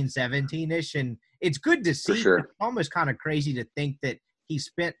 2016, 17-ish. And it's good to see. Sure. It's almost kind of crazy to think that he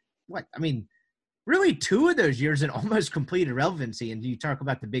spent really 2 of those years in almost complete irrelevancy. And you talk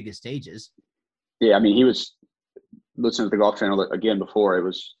about the biggest stages. Yeah. I mean, he was listening to the Golf Channel again before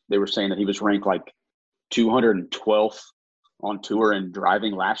they were saying that he was ranked like 212th on tour in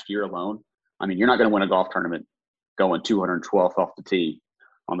driving last year alone. I mean, you're not going to win a golf tournament going 212th off the tee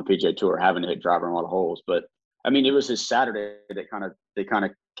on the PGA Tour, having to hit driver in a lot of holes. But I mean, it was his Saturday that they kind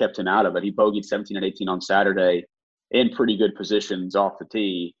of kept him out of it. He bogeyed 17 and 18 on Saturday in pretty good positions off the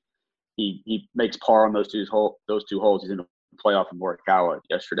tee. He makes par on those two holes. He's in the playoff with Morikawa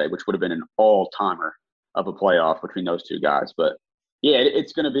yesterday, which would have been an all-timer of a playoff between those two guys. But yeah,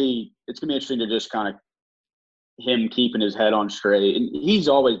 it's going to be interesting to just kind of him keeping his head on straight. And he's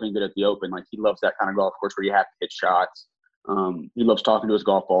always been good at the Open. Like, he loves that kind of golf course where you have to hit shots. He loves talking to his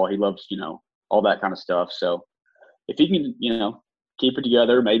golf ball. He loves, all that kind of stuff. So if he can, keep it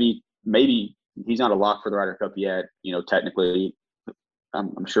together, maybe he's not a lock for the Ryder Cup yet. Technically,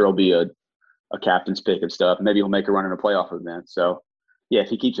 I'm sure he'll be a captain's pick and stuff. Maybe he'll make a run in a playoff event. So yeah, if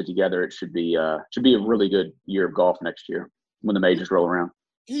he keeps it together, it should be a really good year of golf next year when the majors roll around.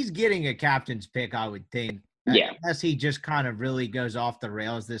 He's getting a captain's pick, I would think. Yeah. Unless he just kind of really goes off the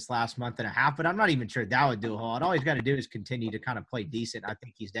rails this last month and a half, but I'm not even sure that would do a whole lot. All he's got to do is continue to kind of play decent. I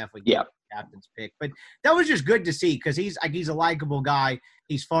think he's definitely getting a captain's pick. But that was just good to see because he's a likable guy.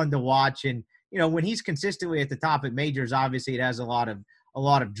 He's fun to watch. And, when he's consistently at the top at majors, obviously it has a lot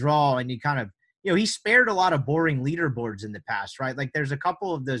of draw, and he kind of, he spared a lot of boring leaderboards in the past, right? Like, there's a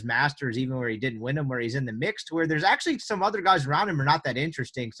couple of those Masters, even where he didn't win them, where he's in the mix, to where there's actually some other guys around him are not that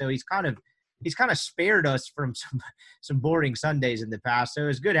interesting. So he's kind of spared us from some boring Sundays in the past. So it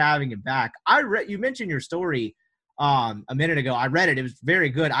was good having him back. You mentioned your story a minute ago. I read it. It was very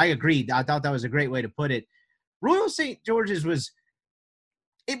good. I agreed. I thought that was a great way to put it. Royal St. George's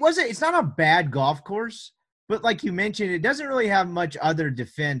it's not a bad golf course, but like you mentioned, it doesn't really have much other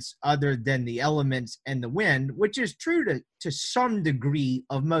defense other than the elements and the wind, which is true to some degree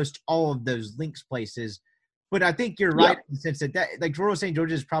of most all of those links places. But I think you're right in the sense that like Royal St.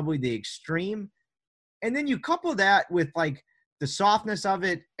 George's is probably the extreme. And then you couple that with like the softness of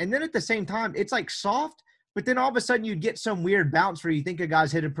it. And then at the same time, it's like soft, but then all of a sudden you get some weird bounce where you think a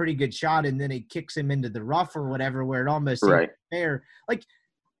guy's hit a pretty good shot and then it kicks him into the rough or whatever, where it almost seems fair. Like,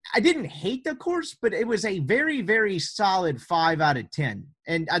 I didn't hate the course, but it was a very, very solid 5 out of 10.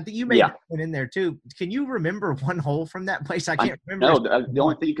 And I think you made one in there too. Can you remember one hole from that place? I can't remember. No, the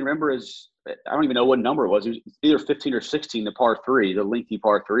only thing you can remember is I don't even know what number it was. It was either 15 or 16, the par 3, the lengthy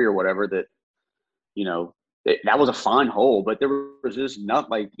par 3 or whatever. That that was a fine hole, but there was just not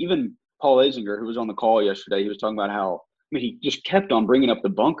like even Paul Azinger, who was on the call yesterday. He was talking about how he just kept on bringing up the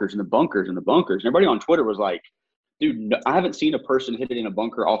bunkers and the bunkers and the bunkers. And everybody on Twitter was like, dude, I haven't seen a person hit it in a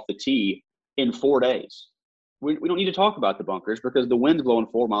bunker off the tee in 4 days. We don't need to talk about the bunkers because the wind's blowing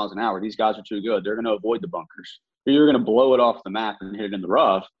 4 miles an hour. These guys are too good. They're going to avoid the bunkers. You're either going to blow it off the map and hit it in the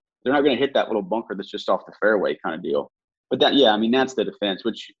rough. They're not going to hit that little bunker that's just off the fairway kind of deal. But that's the defense,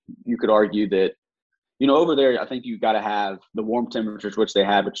 which you could argue that, over there, I think you got to have the warm temperatures, which they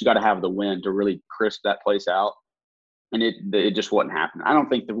had, but you got to have the wind to really crisp that place out. And it just wasn't happening. I don't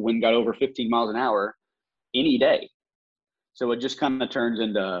think the wind got over 15 miles an hour any day. So it just kind of turns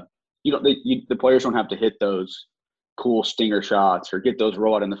into, the players don't have to hit those cool stinger shots or get those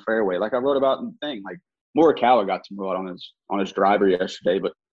roll out in the fairway. Like I wrote about in the thing, like Morikawa got some roll out on his driver yesterday,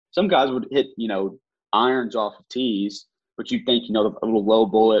 but some guys would hit, irons off of tees, but you'd think, a little low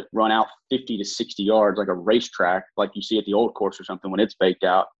bullet run out 50 to 60 yards like a racetrack, like you see at the old course or something when it's baked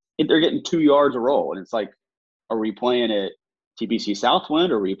out. They're getting 2 yards a roll. And it's like, are we playing at TPC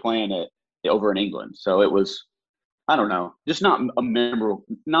Southwind or are we playing it over in England? So it was, I don't know, just not a memorable,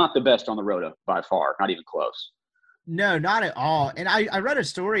 not the best on the road by far, not even close. No, not at all. And I read a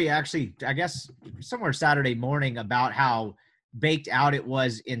story actually, I guess somewhere Saturday morning about how baked out it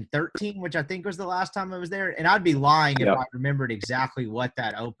was in 13, which I think was the last time I was there. And I'd be lying if I remembered exactly what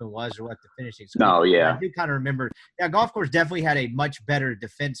that Open was or what the finishing score was. No, yeah. I do kind of remember. Yeah, golf course definitely had a much better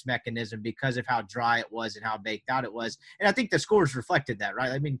defense mechanism because of how dry it was and how baked out it was. And I think the scores reflected that,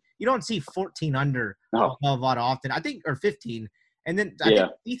 right? I mean, you don't see 14 under a lot often. I think, or 15. And then I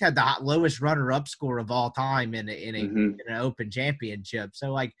think Heath had the lowest runner-up score of all time in an Open championship.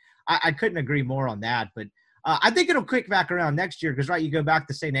 So, like, I couldn't agree more on that. But I think it'll kick back around next year because, right, you go back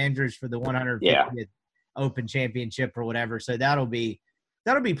to St. Andrews for the 150th Open championship or whatever. So that'll be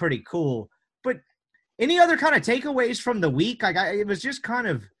pretty cool. But any other kind of takeaways from the week? Like, it was just kind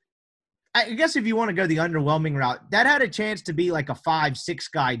of – I guess if you want to go the underwhelming route, that had a chance to be like a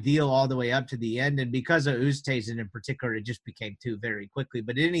 5-6 guy deal all the way up to the end. And because of Oosthuizen in particular, it just became 2 very quickly.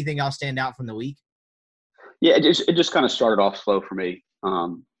 But did anything else stand out from the week? Yeah, it just kind of started off slow for me. I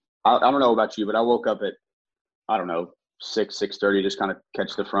don't know about you, but I woke up at, 6:30, just kind of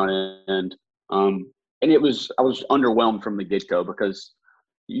catch the front end. And I was underwhelmed from the get-go because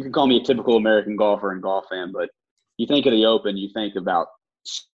you can call me a typical American golfer and golf fan, but you think of the Open, you think about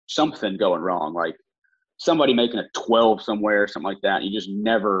something going wrong, like somebody making a 12 somewhere, something like that.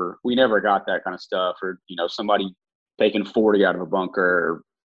 We never got that kind of stuff, or somebody taking 40 out of a bunker, or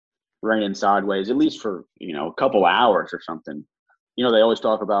raining sideways, at least for a couple hours or something. They always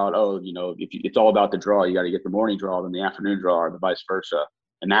talk about, it's all about the draw. You got to get the morning draw, then the afternoon draw, or the vice versa,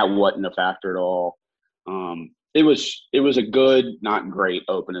 and that wasn't a factor at all. It was a good, not great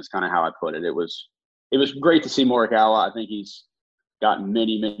Open. Is kind of how I put it. It was great to see Morikawa. I think he's gotten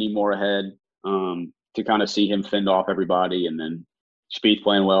many, many more ahead to kind of see him fend off everybody. And then Spieth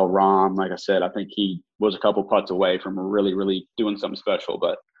playing well. Rahm, like I said, I think he was a couple putts away from really, really doing something special.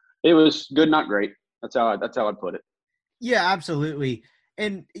 But it was good, not great. That's how I'd put it. Yeah, absolutely.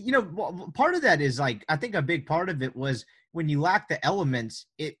 And, part of that is like, I think a big part of it was when you lack the elements,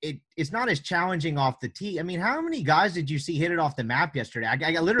 it's not as challenging off the tee. I mean, how many guys did you see hit it off the map yesterday?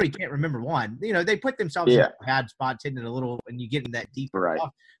 I literally can't remember one. They put themselves in bad spots, hitting it a little when you get in that deep. Right. Off.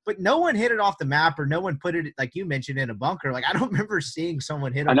 But no one hit it off the map, or no one put it, like you mentioned, in a bunker. Like, I don't remember seeing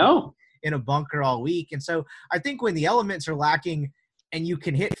someone hit it in a bunker all week. And so I think when the elements are lacking and you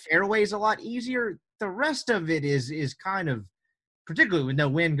can hit fairways a lot easier, the rest of it is kind of, particularly with no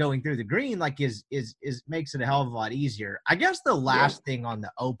wind going through the green, like is makes it a hell of a lot easier. I guess the last thing on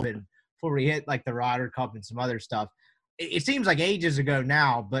the Open before we hit like the Ryder Cup and some other stuff, it seems like ages ago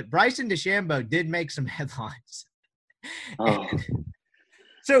now, but Bryson DeChambeau did make some headlines. Oh.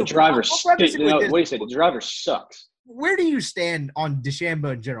 So the driver, the driver sucks. Where do you stand on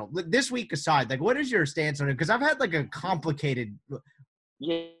DeChambeau in general? This week aside, like, what is your stance on it? Because I've had like a complicated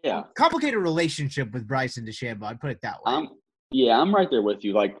relationship with Bryson DeChambeau. I'd put it that way. I'm right there with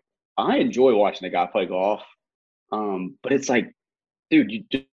you. Like, I enjoy watching the guy play golf, but it's like, dude,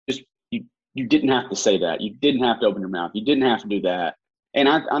 you didn't have to say that. You didn't have to open your mouth. You didn't have to do that. And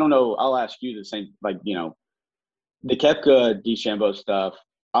I don't know. I'll ask you the same. Like, the Koepka DeChambeau stuff.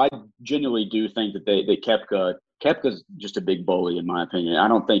 I genuinely do think that Koepka's just a big bully, in my opinion. I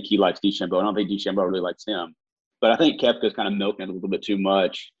don't think he likes DeChambeau. I don't think DeChambeau really likes him. But I think Koepka's kind of milking it a little bit too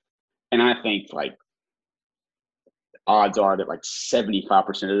much. And I think, like, odds are that like 75%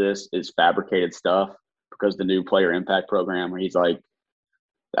 of this is fabricated stuff because the new player impact program, where he's like,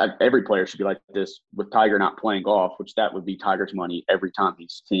 every player should be like this with Tiger not playing golf, which that would be Tiger's money every time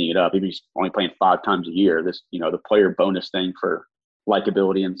he's teeing it up. If he's only playing 5 times a year, this, the player bonus thing for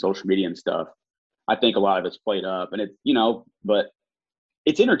likability and social media and stuff. I think a lot of it's played up, and it's, but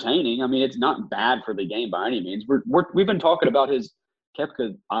it's entertaining. I mean, it's not bad for the game by any means. We've been talking about his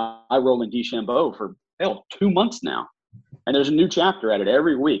Koepka eye rolling DeChambeau for 2 months now. And there's a new chapter at it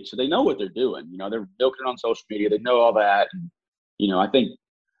every week. So they know what they're doing. You know, they're milking it on social media. They know all that. And, you know,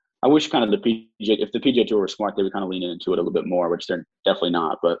 I wish kind of if the PGA Tour were smart, they would kind of lean into it a little bit more, which they're definitely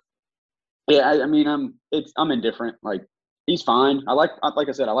not. But yeah, I mean, I'm indifferent. Like, he's fine. Like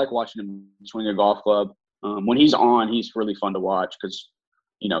I said, I like watching him swing a golf club. When he's on, he's really fun to watch because,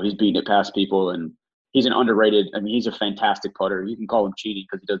 you know, he's beating it past people and he's an underrated. I mean, he's a fantastic putter. You can call him cheating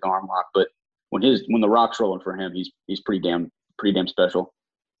because he does the arm lock, but when the rock's rolling for him, he's pretty damn special.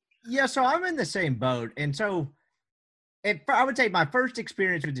 Yeah, so I'm in the same boat, and so I would say my first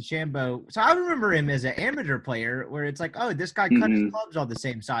experience with DeChambeau. So I remember him as an amateur player, where it's like, oh, this guy cut his clubs all the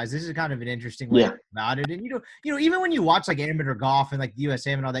same size. This is kind of an interesting way about it. And you know, even when you watch like amateur golf and like the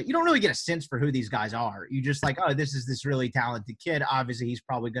USAM and all that, you don't really get a sense for who these guys are. You just like, oh, this is this really talented kid. Obviously, he's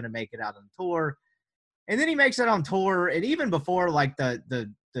probably going to make it out on tour, and then he makes it on tour. And even before like the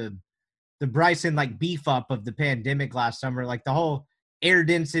Bryson like beef up of the pandemic last summer, like the whole air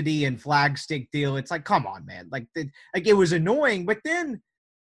density and flag stick deal. It's like, come on, man. Like it was annoying, but then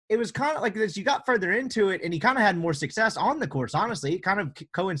it was kind of like as you got further into it and he kind of had more success on the course. Honestly, it kind of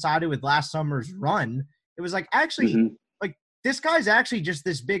coincided with last summer's run. It was like, actually, like this guy's actually just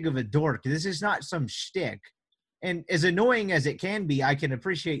this big of a dork. This is not some shtick. And as annoying as it can be, I can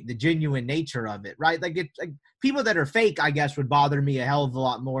appreciate the genuine nature of it, right? Like it's like people that are fake, I guess, would bother me a hell of a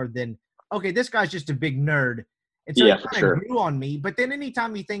lot more than, okay, this guy's just a big nerd. And so it kind of grew on me. But then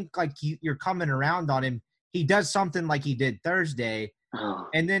anytime you think like you're coming around on him, he does something like he did Thursday.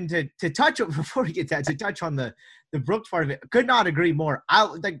 And then to touch before we get that, to touch on the Brooks part of it, could not agree more.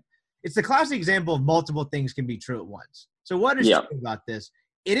 It's the classic example of multiple things can be true at once. So what is true about this?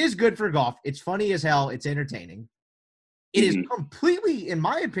 It is good for golf. It's funny as hell. It's entertaining. It is completely, in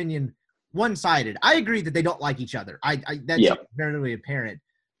my opinion, one-sided. I agree that they don't like each other. That's very apparent.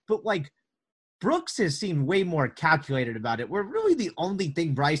 But like, Brooks has seemed way more calculated about it, where really the only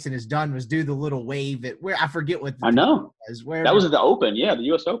thing Bryson has done was do the little wave at where I forget what I know. That was at the Open. Yeah, the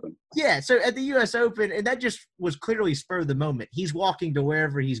U.S. Open. Yeah, so at the U.S. Open, and that just was clearly spur of the moment. He's walking to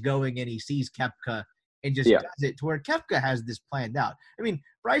wherever he's going, and he sees Koepka and just does it to where Koepka has this planned out. I mean,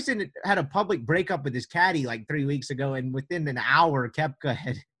 Bryson had a public breakup with his caddy like 3 weeks ago, and within an hour, Koepka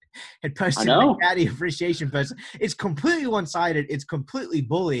had posted a caddy appreciation post. It's completely one-sided. It's completely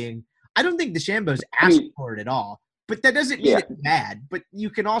bullying. I don't think DeChambeau's asking for it at all, but that doesn't mean it's bad. But you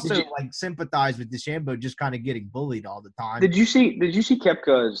can also sympathize with DeChambeau just kind of getting bullied all the time. Did you see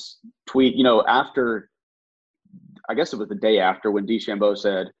Koepka's tweet? You know, after I guess it was the day after when DeChambeau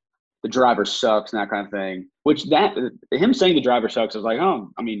said the driver sucks and that kind of thing. Which him saying the driver sucks, I was like,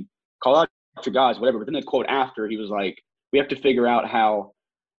 oh, I mean, call out your guys, whatever. But then the quote after, he was like, we have to figure out how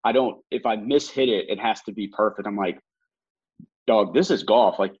if I mishit it, it has to be perfect. I'm like, dog, this is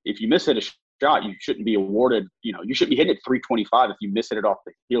golf. Like, if you miss hit a shot, you shouldn't be awarded, you know, you shouldn't be hitting it 325 if you miss it off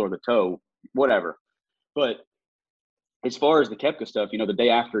the heel or the toe, whatever. But as far as the Koepka stuff, you know, the day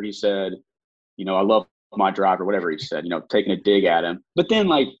after he said, you know, I love my driver, whatever he said, you know, taking a dig at him. But then,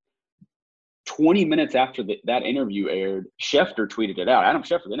 like, 20 minutes after that interview aired, Schefter tweeted it out. Adam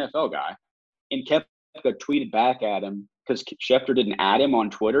Schefter, the NFL guy. And Koepka tweeted back at him because Schefter didn't add him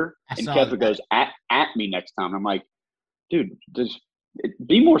on Twitter. And Koepka goes, at me next time. I'm like, dude, just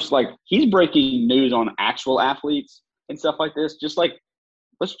be more like he's breaking news on actual athletes and stuff like this. Just like,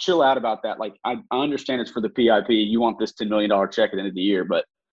 let's chill out about that. Like, I understand it's for the PIP. You want this $10 million check at the end of the year, but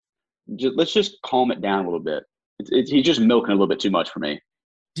let's just calm it down a little bit. He's just milking a little bit too much for me.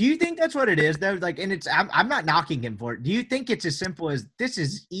 Do you think that's what it is, though? Like, and I'm not knocking him for it. Do you think it's as simple as this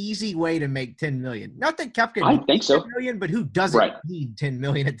is easy way to make $10 million? Not that Koepka I think so. $10 million, but who doesn't need $10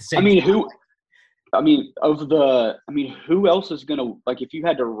 million at the same time? Who else is going to – like, if you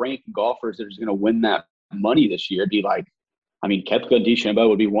had to rank golfers that is going to win that money this year, it'd be like – I mean, Koepka and DeChambeau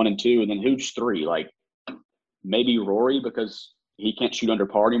would be 1 and 2, and then who's 3? Like, maybe Rory because he can't shoot under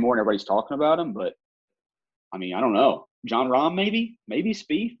par anymore and everybody's talking about him. But, I mean, I don't know. John Rahm maybe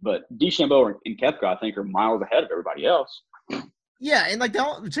Spieth. But DeChambeau and Koepka, I think, are miles ahead of everybody else. Yeah, and, like,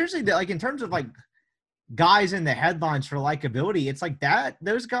 seriously, like, in terms of, like – guys in the headlines for likability, it's like that,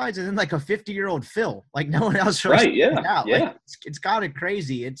 those guys, and then like a 50-year-old Phil, like no one else. Right. Yeah. Out. Yeah. Like, it's kind of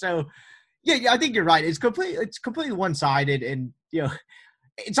crazy. And so, yeah, I think you're right. It's completely one-sided. And, you know,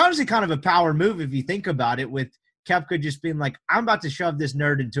 it's honestly kind of a power move if you think about it, with Koepka just being like, I'm about to shove this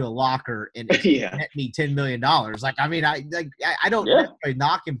nerd into a locker and net me $10 million. Like, I mean, I don't necessarily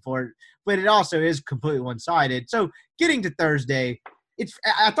knock him for it, but it also is completely one-sided. So getting to Thursday,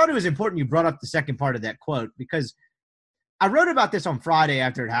 I thought it was important you brought up the second part of that quote, because I wrote about this on Friday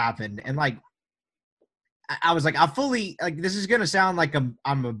after it happened. And like, I was like, I fully like this is gonna sound like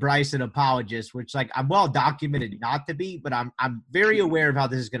I'm a Bryson apologist, which like I'm well documented not to be, but I'm very aware of how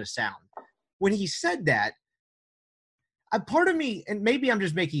this is gonna sound. When he said that, a part of me, and maybe I'm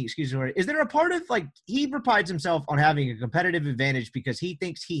just making excuses for it, is there a part of like he prides himself on having a competitive advantage because he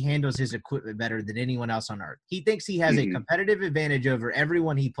thinks he handles his equipment better than anyone else on earth. He thinks he has a competitive advantage over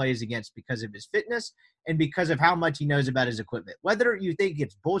everyone he plays against because of his fitness and because of how much he knows about his equipment. Whether you think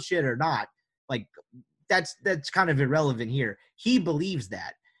it's bullshit or not, like that's kind of irrelevant here. He believes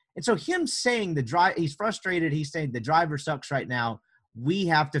that. And so him saying he's frustrated. He's saying the driver sucks right now. We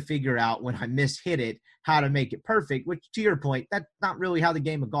have to figure out when I hit it, how to make it perfect, which to your point, that's not really how the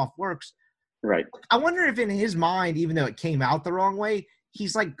game of golf works. Right. I wonder if in his mind, even though it came out the wrong way,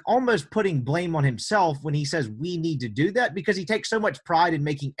 he's like almost putting blame on himself when he says we need to do that because he takes so much pride in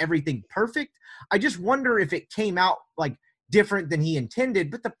making everything perfect. I just wonder if it came out like different than he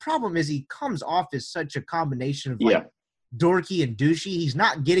intended. But the problem is he comes off as such a combination of like dorky and douchey. He's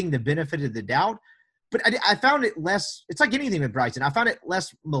not getting the benefit of the doubt. But I found it less – it's like anything with Bryson. I found it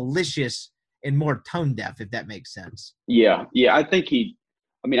less malicious and more tone deaf, if that makes sense. Yeah. I think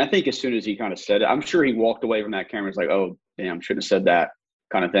I think as soon as he kind of said it, I'm sure he walked away from that camera. It's like, oh, damn, shouldn't have said that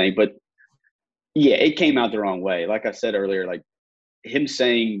kind of thing. But, yeah, it came out the wrong way. Like I said earlier, like him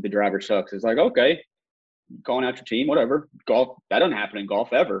saying the driver sucks is like, okay, calling out your team, whatever. Golf, that doesn't happen in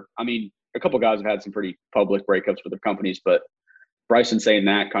golf ever. I mean, a couple of guys have had some pretty public breakups with their companies, but Bryson saying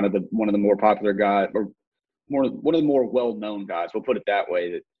that, kind of one of the more popular guys, or one of the more well-known guys, we'll put it that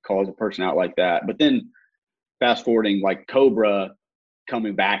way, that calls a person out like that. But then fast forwarding, like Cobra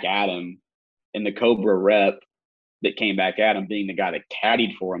coming back at him, and the Cobra rep that came back at him being the guy that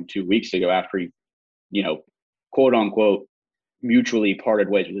caddied for him 2 weeks ago after he, quote unquote, mutually parted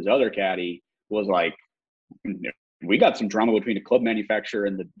ways with his other caddy, was like, we got some drama between the club manufacturer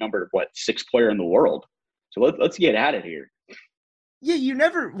and the number, sixth player in the world. So let's get at it here. Yeah,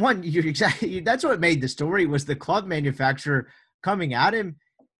 you're exactly. That's what made the story was the club manufacturer coming at him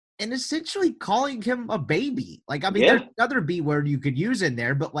and essentially calling him a baby. Like, I mean, there's another B word you could use in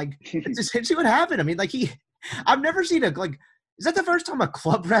there, but like, it's essentially what happened. I mean, like I've never seen is that the first time a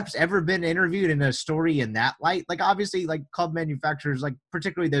club rep's ever been interviewed in a story in that light? Like, obviously, like club manufacturers, like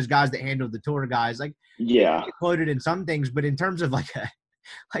particularly those guys that handle the tour guys, like, get quoted in some things, but in terms of like a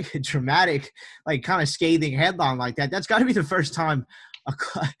dramatic, like kind of scathing headline like that, that's got to be the first time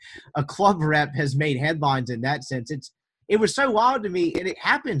a club rep has made headlines in that sense. It was so wild to me, and it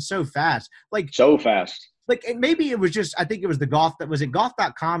happened so fast. Like so fast. Like, and maybe it was just, I think it was the golf that was it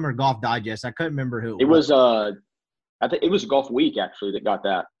golf.com or Golf Digest. I couldn't remember who it was. I think it was Golf Week actually that got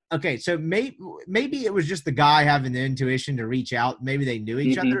that. Okay, so maybe it was just the guy having the intuition to reach out. Maybe they knew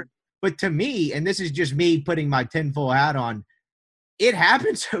each other. But to me, and this is just me putting my tinfoil hat on, it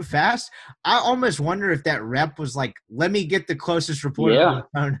happened so fast. I almost wonder if that rep was like, let me get the closest reporter on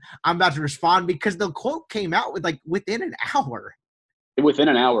the phone. I'm about to respond, because the quote came out within an hour. Within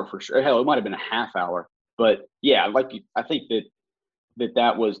an hour for sure. Hell, it might have been a half hour. But yeah, I think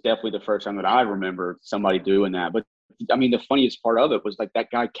that was definitely the first time that I remember somebody doing that. But I mean, the funniest part of it was like that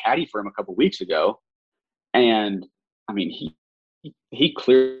guy caddied for him a couple weeks ago. And I mean, he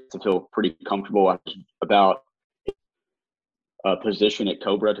clearly to feel pretty comfortable about position at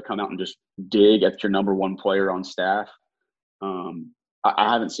Cobra to come out and just dig at your number one player on staff. I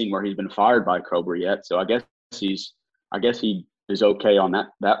haven't seen where he's been fired by Cobra yet, so I guess he is okay on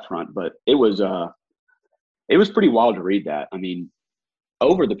that front. But it was pretty wild to read that. I mean,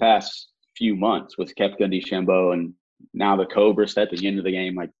 over the past few months with Koepka and DeChambeau, and now the Cobra at the end of the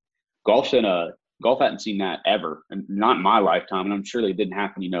game, like golf hadn't seen that ever, and not in my lifetime, and I'm sure they didn't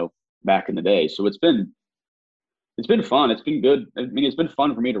happen, back in the day. So it's been fun. It's been good. I mean, it's been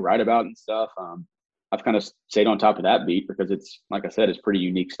fun for me to write about and stuff. I've kind of stayed on top of that beat because it's, like I said, it's pretty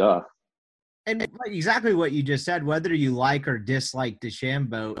unique stuff. And exactly what you just said, whether you like or dislike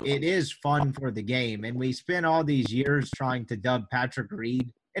DeChambeau, it is fun for the game. And we spent all these years trying to dub Patrick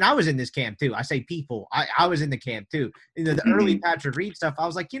Reed. And I was in this camp too. I say people. I was in the camp too. The early Patrick Reed stuff, I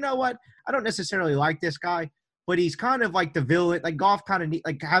was like, you know what? I don't necessarily like this guy, but he's kind of like the villain. Like golf kind of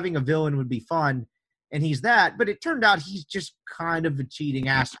like having a villain would be fun. And he's that, but it turned out he's just kind of a cheating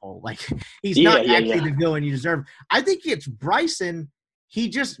asshole. Like he's not actually the villain you deserve. I think it's Bryson. He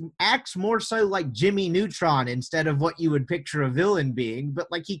just acts more so like Jimmy Neutron instead of what you would picture a villain being. But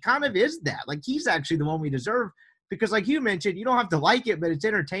like he kind of is that. Like he's actually the one we deserve, because like you mentioned, you don't have to like it, but it's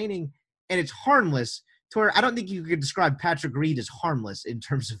entertaining and it's harmless. To where I don't think you could describe Patrick Reed as harmless in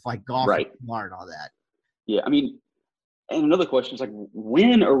terms of like golf and all that. Yeah, I mean, and another question is like,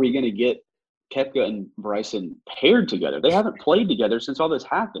 when are we going to get Koepka and Bryson paired together? They haven't played together since all this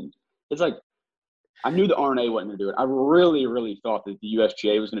happened. It's like, I knew the RNA wasn't going to do it. I really, really thought that the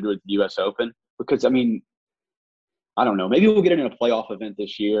USGA was going to do it at the U.S. Open because, I mean, I don't know. Maybe we'll get it in a playoff event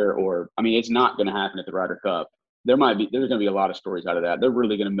this year, or I mean, it's not going to happen at the Ryder Cup. There's going to be a lot of stories out of that. They're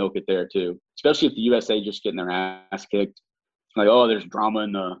really going to milk it there too, especially if the USA just getting their ass kicked. Like, oh, there's drama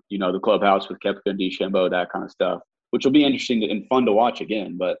in the clubhouse with Koepka and DeChambeau, that kind of stuff, which will be interesting and fun to watch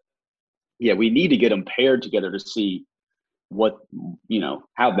again. But yeah, we need to get them paired together to see what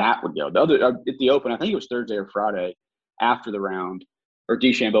how that would go. The other at the Open, I think it was Thursday or Friday after the round, or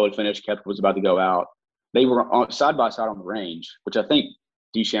DeChambeau had finished, Koepka was about to go out. They were side by side on the range, which I think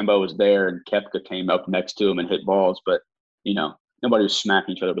DeChambeau was there and Koepka came up next to him and hit balls, but nobody was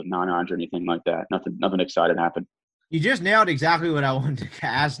smacking each other with 9-irons or anything like that. Nothing exciting happened. You just nailed exactly what I wanted to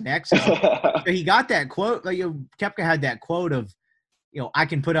ask next. He got that quote. Like, Koepka had that quote of, I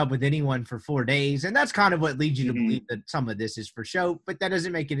can put up with anyone for 4 days, and that's kind of what leads you to believe that some of this is for show. But that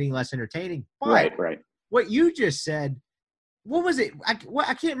doesn't make it any less entertaining. But right. What you just said. What was it? I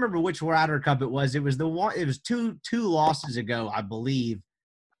can't remember which Ryder Cup it was. It was the one. It was two losses ago, I believe,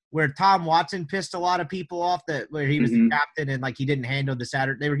 where Tom Watson pissed a lot of people off. Where he was the captain and like he didn't handle the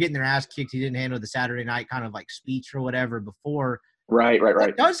Saturday. They were getting their ass kicked. He didn't handle the Saturday night kind of like speech or whatever before. Right.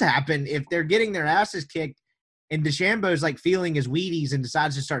 What does happen if they're getting their asses kicked and DeChambeau's like feeling his Wheaties and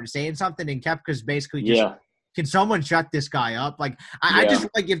decides to start saying something and Koepka's basically just, can someone shut this guy up? Like I just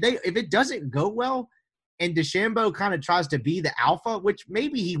like if it doesn't go well. And DeChambeau kind of tries to be the alpha, which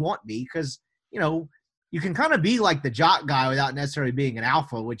maybe he won't be because, you can kind of be like the jock guy without necessarily being an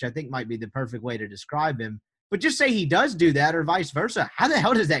alpha, which I think might be the perfect way to describe him. But just say he does do that or vice versa. How the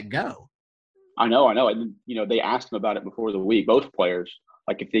hell does that go? I know. And, they asked him about it before the week, both players,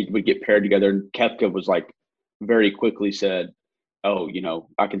 like if they would get paired together. And Koepka was like very quickly said, oh,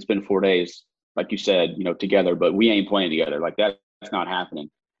 I can spend 4 days, like you said, together, but we ain't playing together. Like that's not happening.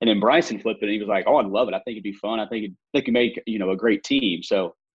 And then Bryson flipped it and he was like, oh, I'd love it. I think it'd be fun. I think you make, a great team.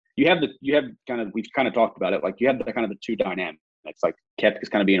 So we've kind of talked about it. Like you have the kind of the two dynamics. Like Koepka's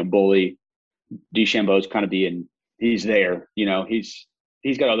kind of being a bully. DeChambeau's kind of he's there,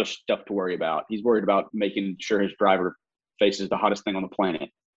 he's got other stuff to worry about. He's worried about making sure his driver faces the hottest thing on the planet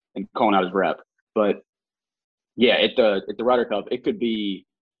and calling out his rep. But yeah, at the Ryder Cup, it could be,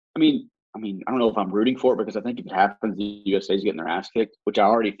 I don't know if I'm rooting for it because I think if it happens, the USA's getting their ass kicked, which I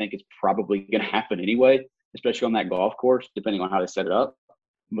already think is probably going to happen anyway, especially on that golf course, depending on how they set it up.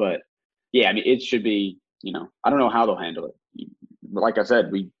 But yeah, it should be, I don't know how they'll handle it. But like I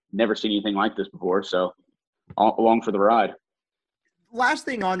said, we've never seen anything like this before, so along for the ride. Last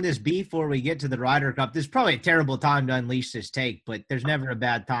thing on this before we get to the Ryder Cup, this is probably a terrible time to unleash this take, but there's never a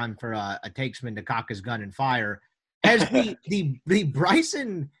bad time for a takesman to cock his gun and fire. Has the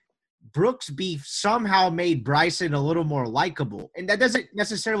Bryson Brooks beef somehow made Bryson a little more likable. And that doesn't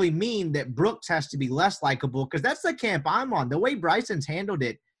necessarily mean that Brooks has to be less likable because that's the camp I'm on. The way Bryson's handled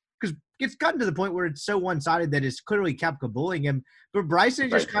it, because it's gotten to the point where it's so one-sided that it's clearly Koepka bullying him, but Bryson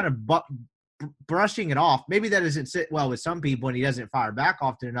just kind of brushing it off. Maybe that doesn't sit well with some people and he doesn't fire back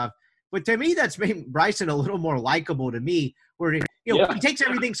often enough. But to me, that's made Bryson a little more likable to me where he takes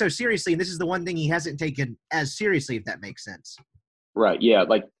everything so seriously. And this is the one thing he hasn't taken as seriously, if that makes sense. Right. Yeah.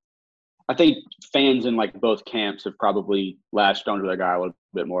 Like, I think fans in like both camps have probably latched onto their guy a little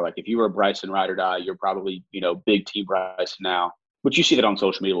bit more. Like if you were a Bryson ride or die, you're probably, big team Bryson now. But you see that on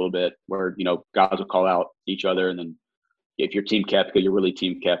social media a little bit where, guys will call out each other. And then if you're team Koepka, you're really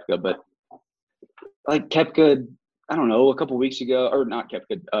team Koepka. But like Koepka, I don't know, a couple weeks ago, or not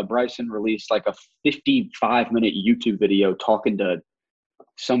Koepka, Bryson released like a 55-minute YouTube video talking to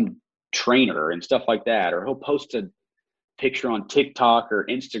some trainer and stuff like that. Or he'll post a picture on TikTok or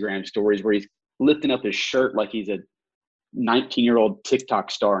Instagram stories where he's lifting up his shirt like he's a 19-year-old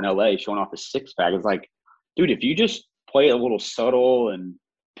TikTok star in LA showing off his six-pack. It's like, dude, if you just play it a little subtle and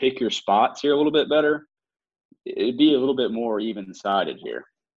pick your spots here a little bit better, it'd be a little bit more even-sided here.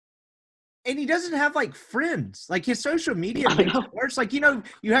 And he doesn't have, like, friends. Like, his social media makes it worse. Like, you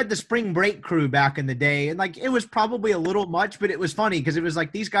had the spring break crew back in the day, and, like, it was probably a little much, but it was funny because it was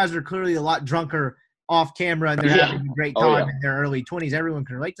like these guys are clearly a lot drunker off camera and they're having a great time in their early 20s. Everyone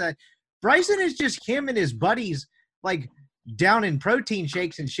can relate to that. Bryson is just him and his buddies, like, down in protein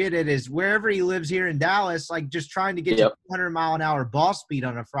shakes and shit at his wherever he lives here in Dallas, like just trying to get to 200-mile-an-hour ball speed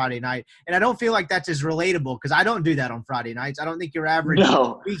on a Friday night. And I don't feel like that's as relatable because I don't do that on Friday nights. I don't think your average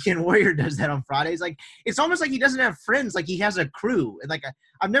weekend warrior does that on Fridays. Like it's almost like he doesn't have friends. Like he has a crew. And like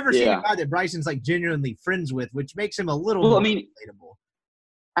I've never seen a guy that Bryson's like genuinely friends with, which makes him a little more relatable.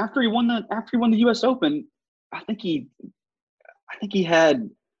 After he won the U.S. Open, I think he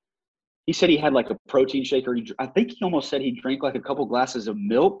said he had like a protein shaker. I think he almost said he drank like a couple glasses of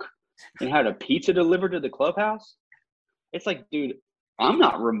milk and had a pizza delivered to the clubhouse. It's like, dude, I'm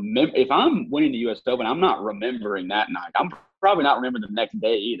not if I'm winning the U.S. Open, I'm not remembering that night. I'm probably not remembering the next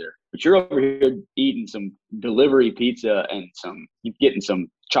day either. But you're over here eating some delivery pizza and getting some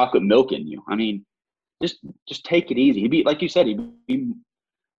chocolate milk in you. I mean, just take it easy. He'd be, like you said, he'd be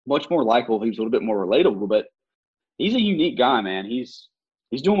much more likable if he was a little bit more relatable. But he's a unique guy, man. He's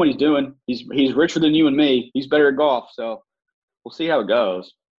doing what he's doing. He's richer than you and me. He's better at golf. So we'll see how it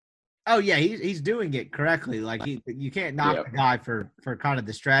goes. Oh yeah, he's doing it correctly. Like you can't knock the guy for kind of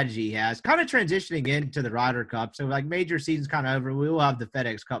the strategy he has. Kind of transitioning into the Ryder Cup. So like major season's kind of over. We will have the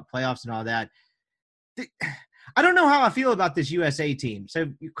FedEx Cup playoffs and all that. I don't know how I feel about this USA team. So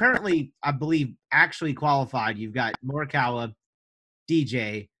you currently, I believe, actually qualified. You've got Morikawa,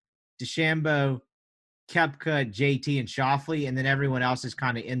 DJ, DeChambeau, Koepka, JT, and Schauffele, and then everyone else is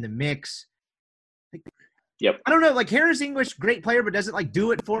kind of in the mix. Yep. I don't know, like Harris English, great player, but doesn't like do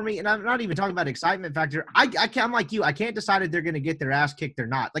it for me. And I'm not even talking about excitement factor. I'm like you. I can't decide if they're going to get their ass kicked or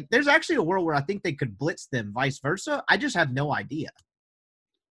not. Like there's actually a world where I think they could blitz them, vice versa. I just have no idea.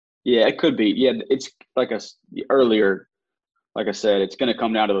 Yeah, it could be. Yeah, it's like earlier, like I said, it's going to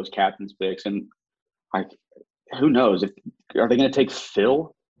come down to those captain's picks, and who knows are they going to take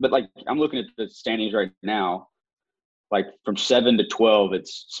Phil? But like I'm looking at the standings right now. Like from 7 to 12,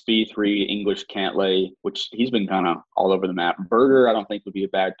 it's Spieth, Reed, English, Cantlay, which he's been kind of all over the map. Berger, I don't think would be a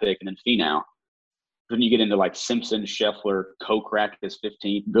bad pick, and then Finau. Then you get into like Simpson, Scheffler, Kokrak is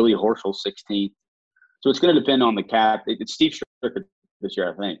 15th, Billy Horschel 16th. So it's going to depend on the cap. It's Steve Stricker this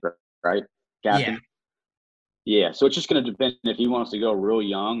year, I think, right? Captain. Yeah. So it's just going to depend if he wants to go real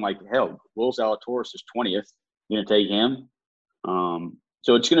young. Like hell, Will Zalatoris is 20th. You're going to take him.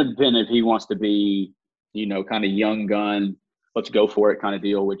 So it's going to depend if he wants to be, kind of young gun, let's go for it kind of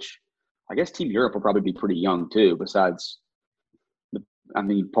deal, which I guess Team Europe will probably be pretty young too, besides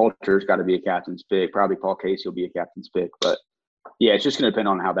Poulter's got to be a captain's pick. Probably Paul Casey will be a captain's pick. But, yeah, it's just going to depend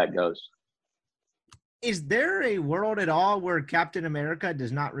on how that goes. Is there a world at all where Captain America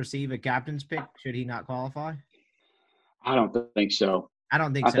does not receive a captain's pick should he not qualify? I don't think so. I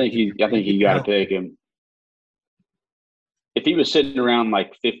don't think so. I think he got to pick him. If he was sitting around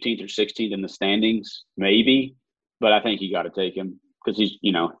like 15th or 16th in the standings, maybe. But I think you got to take him because he's,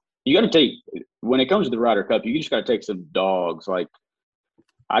 you got to take – when it comes to the Ryder Cup, you just got to take some dogs. Like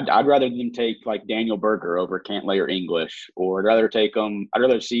I'd rather them take like Daniel Berger over Cantlay or English, or I'd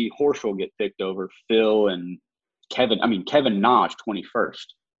rather see Horschel get picked over Phil and Kevin. Kevin Notch 21st.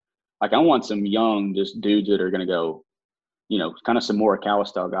 Like I want some young just dudes that are going to go, kind of some Morikawa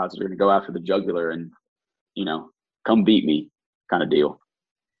style guys that are going to go after the jugular and, come beat me kind of deal.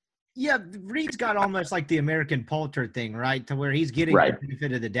 Yeah, Reed's got almost like the American Poulter thing, right? To where he's getting the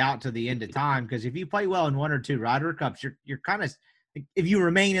benefit of the doubt to the end of time. Because if you play well in one or two Ryder Cups, you're kind of – if you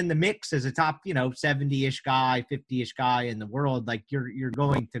remain in the mix as a top, 70-ish guy, 50-ish guy in the world, like you're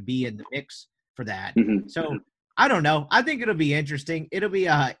going to be in the mix for that. Mm-hmm. So I don't know. I think it'll be interesting. It'll be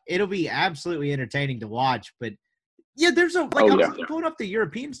absolutely entertaining to watch. But yeah, there's I was pulling up the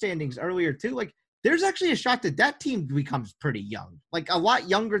European standings earlier too. Like there's actually a shot that team becomes pretty young, like a lot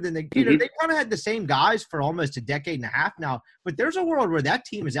younger than they kind of had the same guys for almost a decade and a half now. But there's a world where that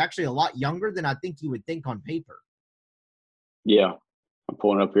team is actually a lot younger than I think you would think on paper. Yeah, I'm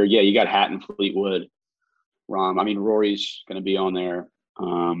pulling up here. Yeah, you got Hatton, Fleetwood, Rahm. Rory's going to be on there.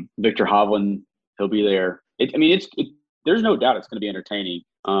 Victor Hovland, he'll be there. There's no doubt it's going to be entertaining.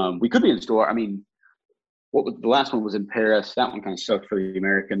 We could be in store. The last one was in Paris. That one kind of sucked for the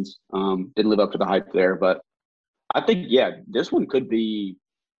Americans. Didn't live up to the hype there. But I think, this one could be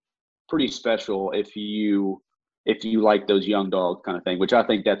pretty special if you like those young dogs kind of thing, which I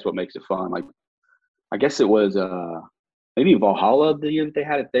think that's what makes it fun. Like, I guess it was maybe Valhalla the year that they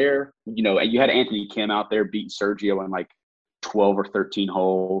had it there. You had Anthony Kim out there beating Sergio in like 12 or 13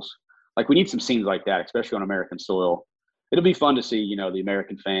 holes. Like, we need some scenes like that, especially on American soil. It'll be fun to see, the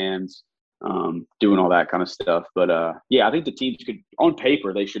American fans doing all that kind of stuff. But, I think the teams on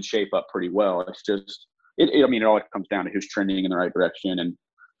paper, they should shape up pretty well. It's just it all comes down to who's trending in the right direction. And,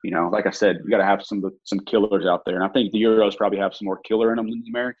 like I said, you got to have some killers out there. And I think the Euros probably have some more killer in them than the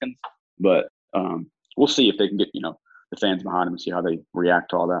Americans. But we'll see if they can get, the fans behind them and see how they react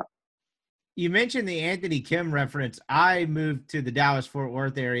to all that. You mentioned the Anthony Kim reference. I moved to the Dallas-Fort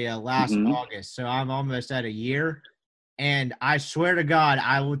Worth area last August, so I'm almost at a year. And I swear to God,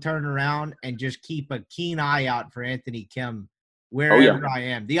 I will turn around and just keep a keen eye out for Anthony Kim wherever I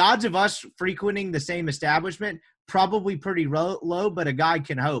am. The odds of us frequenting the same establishment, probably pretty low, but a guy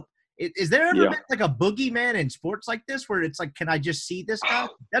can hope. Is there ever been like a boogeyman in sports like this where it's like, can I just see this guy?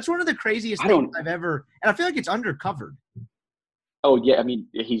 That's one of the craziest things I've ever – and I feel like it's undercovered. Oh yeah, I mean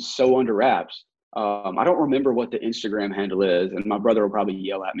he's so under wraps. I don't remember what the Instagram handle is, and my brother will probably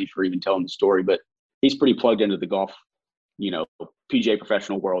yell at me for even telling the story. But he's pretty plugged into the golf, PGA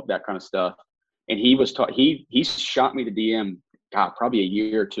professional world, that kind of stuff. And he shot me the DM, God, probably a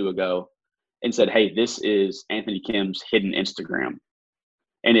year or two ago, and said, "Hey, this is Anthony Kim's hidden Instagram."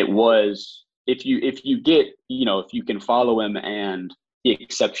 And it was if you get if you can follow him and he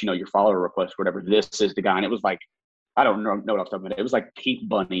accepts your follower request, whatever. This is the guy, and it was like I don't know what I was talking about. It was like Pete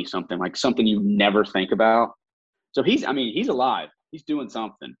Bunny, something like something you never think about. So he's alive. He's doing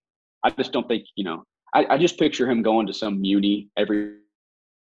something. I just don't think I just picture him going to some muni every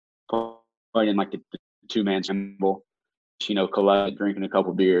point in like the two-man symbol, collect, drinking a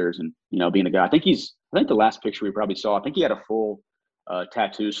couple beers and, being the guy. I think the last picture we probably saw, I think he had a full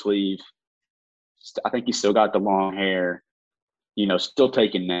tattoo sleeve. I think he still got the long hair, still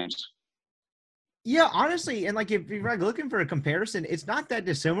taking names. Yeah, honestly, and like if you're like looking for a comparison, it's not that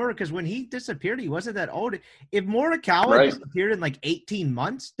dissimilar because when he disappeared, he wasn't that old. If Morikawa disappeared in like 18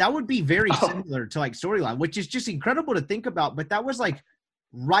 months, that would be very similar to like storyline, which is just incredible to think about. But that was like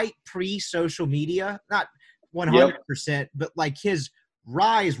right pre-social media, not 100%, but like his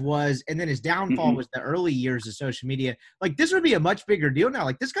rise was, and then his downfall was the early years of social media. Like this would be a much bigger deal now.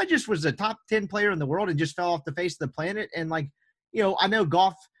 Like this guy just was a top 10 player in the world and just fell off the face of the planet. And like, I know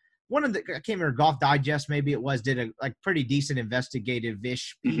golf. I can't remember, Golf Digest, maybe it was, did a like pretty decent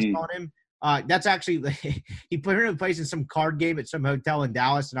investigative-ish piece on him. That's actually, he put him in place in some card game at some hotel in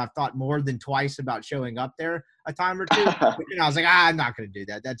Dallas, and I've thought more than twice about showing up there a time or two. But, I was like, I'm not going to do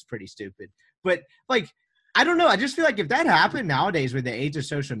that. That's pretty stupid. But, like, I don't know. I just feel like if that happened nowadays with the age of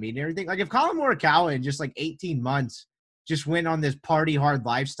social media and everything, like if Colin Morikawa in just like 18 months just went on this party hard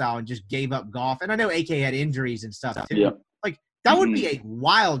lifestyle and just gave up golf, and I know AK had injuries and stuff too. Yeah. That would be a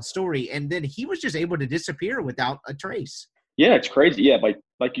wild story, and then he was just able to disappear without a trace. Yeah, it's crazy. Yeah,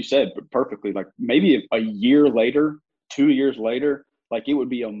 like you said, but perfectly. Like maybe a year later, 2 years later, like it would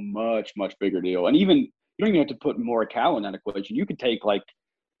be a much, much bigger deal. And even you don't even have to put Morikawa in that equation. You could take like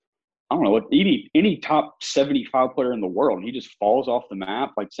I don't know any top 75 player in the world, and he just falls off the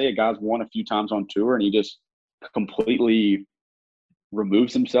map. Like say a guy's won a few times on tour, and he just completely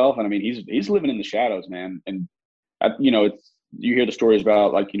removes himself. And I mean, he's living in the shadows, man. And it's. You hear the stories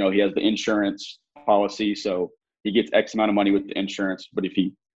about like, he has the insurance policy. So he gets X amount of money with the insurance. But if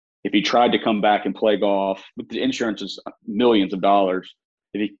he tried to come back and play golf with the insurance is millions of dollars.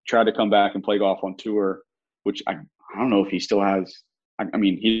 If he tried to come back and play golf on tour, which I don't know if he still has, I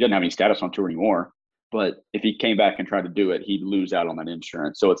mean, he doesn't have any status on tour anymore, but if he came back and tried to do it, he'd lose out on that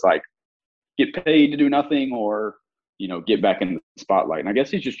insurance. So it's like get paid to do nothing or, get back in the spotlight. And I guess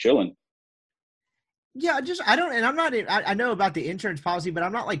he's just chilling. Yeah, I know about the insurance policy, but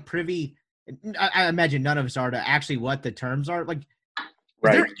I'm not like privy. I imagine none of us are to actually what the terms are. Like, is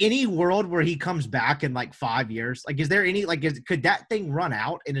there any world where he comes back in like 5 years? Like, is there any, could that thing run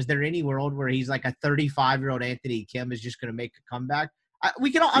out? And is there any world where he's like a 35-year-old Anthony Kim is just going to make a comeback?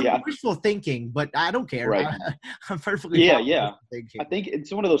 I'm wishful thinking, but I don't care. Right. I'm perfectly fine. Yeah. I think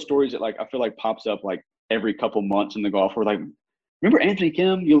it's one of those stories that like, I feel like pops up like every couple months in the golf where like, remember Anthony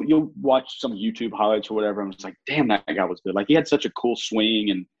Kim? You'll watch some YouTube highlights or whatever. I'm just like, damn, that guy was good. Like he had such a cool swing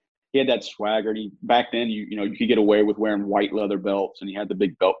and he had that swagger. And back then, you could get away with wearing white leather belts and he had the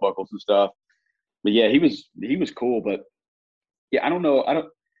big belt buckles and stuff. But yeah, he was cool. But yeah, I don't know.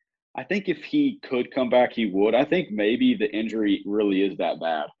 I think if he could come back, he would. I think maybe the injury really is that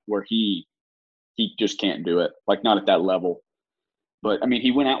bad where he just can't do it. Like not at that level. But I mean, he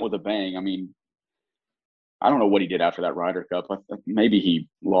went out with a bang. I mean, I don't know what he did after that Ryder Cup. Maybe he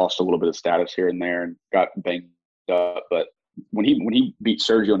lost a little bit of status here and there and got banged up. But when he beat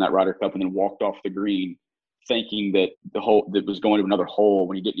Sergio in that Ryder Cup and then walked off the green, thinking that that was going to another hole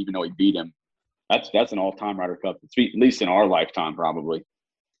when he didn't even know he beat him, that's an all-time Ryder Cup. At least in our lifetime, probably.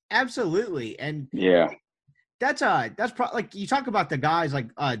 Absolutely, and yeah, that's like you talk about the guys like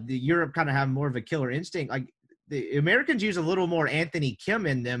the Europe kind of have more of a killer instinct. Like the Americans use a little more Anthony Kim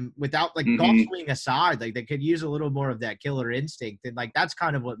in them without like golf swing aside. Like they could use a little more of that killer instinct. And like, that's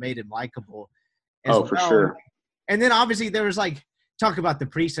kind of what made him likable. For sure. And then obviously there was like, talk about the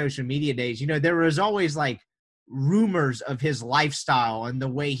pre-social media days, there was always like rumors of his lifestyle and the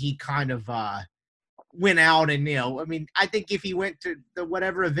way he kind of went out. And, I think if he went to the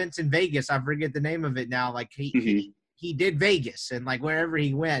whatever events in Vegas, I forget the name of it now. Like he did Vegas and like wherever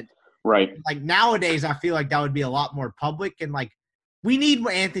he went. Right. Like nowadays, I feel like that would be a lot more public, and like we need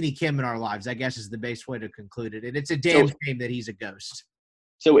Anthony Kim in our lives, I guess is the best way to conclude it. And it's a damn shame that he's a ghost.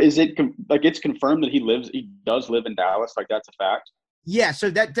 So is it like it's confirmed that he does live in Dallas? Like that's a fact? Yeah, so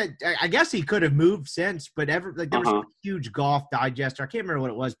that I guess he could have moved since, but there was a huge Golf Digester. I can't remember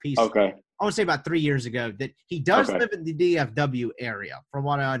what it was. Piece. Okay. I want to say about 3 years ago that he does live in the DFW area, from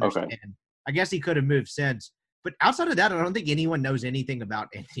what I understand. Okay. I guess he could have moved since, but outside of that, I don't think anyone knows anything about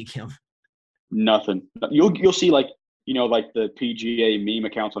Anthony Kim. Nothing. You'll see like the PGA meme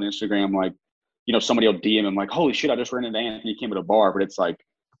accounts on Instagram, like somebody will DM him like, "Holy shit, I just ran into Anthony Kim at a bar," but it's like,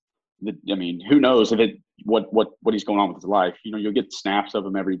 I mean, who knows if what he's going on with his life? You'll get snaps of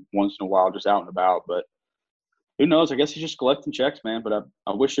him every once in a while, just out and about, but who knows? I guess he's just collecting checks, man. But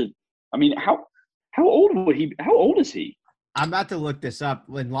I wish it. I mean, how old would he? How old is he? I'm about to look this up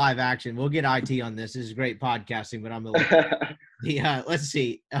in live action. We'll get IT on this. This is great podcasting, but I'm gonna look. Let's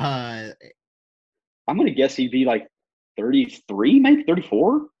see. I'm gonna guess he'd be like 33, maybe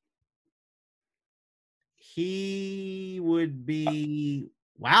 34. He would be.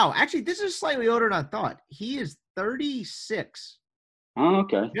 Wow, actually, this is slightly older than I thought. He is 36. Oh,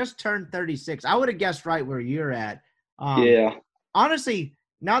 okay. Just turned 36. I would have guessed right where you're at. Yeah. Honestly,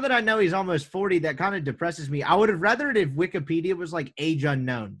 now that I know he's almost 40, that kind of depresses me. I would have rather it if Wikipedia was like age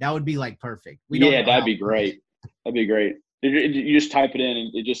unknown. That would be like perfect. That'd be great. That'd be great. You just type it in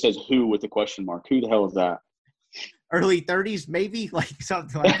and it just says "who" with a question mark. Who the hell is that? Early 30s, maybe, like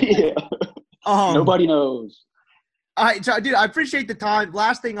something like that. Yeah. Nobody knows. All right, so dude, I appreciate the time.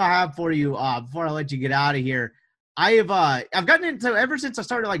 Last thing I have for you before I let you get out of here, I've gotten into, ever since I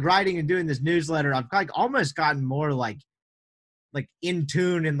started like writing and doing this newsletter, I've like almost gotten more like in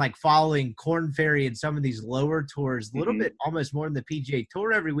tune and like following Korn Ferry and some of these lower tours a little bit, almost more than the PGA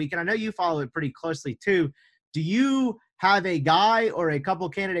Tour every week. And I know you follow it pretty closely too. Do you have a guy or a couple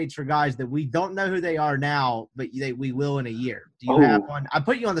candidates for guys that we don't know who they are now, but we will in a year? Do you have one? I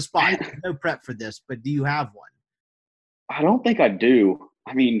put you on the spot. No prep for this, but do you have one? I don't think I do.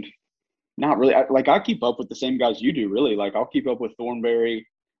 I mean, not really. I keep up with the same guys you do, really. Like, I'll keep up with Thornberry,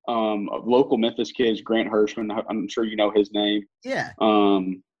 local Memphis kids, Grant Hirschman. I'm sure you know his name. Yeah.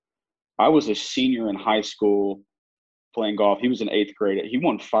 I was a senior in high school playing golf. He was in 8th grade. He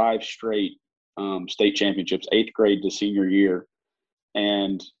won 5 straight state championships, 8th grade to senior year.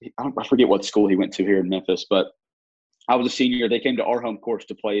 And I forget what school he went to here in Memphis, but I was a senior. They came to our home course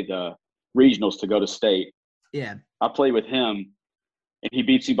to play the regionals to go to state. Yeah. I played with him, and he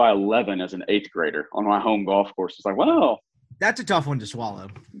beats me by 11 as an 8th grader on my home golf course. It's like, well, that's a tough one to swallow.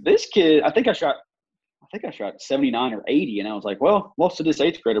 This kid, I think I shot 79 or 80, and I was like, well, lost to this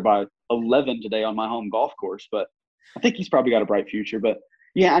 8th grader by 11 today on my home golf course. But I think he's probably got a bright future. But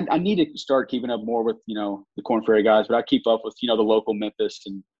yeah, I need to start keeping up more with the Korn Ferry guys. But I keep up with the local Memphis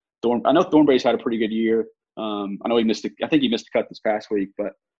and Thorn. I know Thornberry's had a pretty good year. I know I think he missed the cut this past week,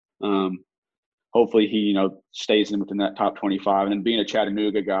 but hopefully he stays within that top 25. And then being a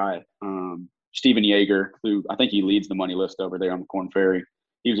Chattanooga guy, Stephen Yeager, who I think he leads the money list over there on the Korn Ferry.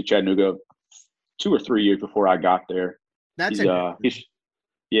 He was at Chattanooga 2 or 3 years before I got there.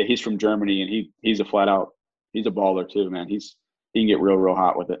 He's from Germany, and he's a flat out, he's a baller too, man. He can get real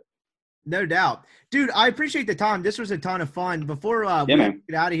hot with it. No doubt. Dude, I appreciate the time. This was a ton of fun. Before we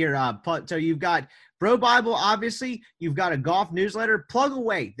get out of here, so you've got Bro Bible, obviously. You've got a golf newsletter. Plug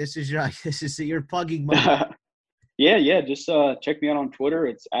away. This is your plugging moment. Yeah. Just check me out on Twitter.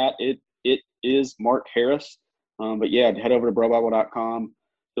 It's at it is Mark Harris. But yeah, head over to brobible.com.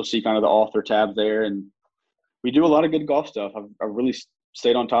 You'll see kind of the author tab there, and we do a lot of good golf stuff. I've really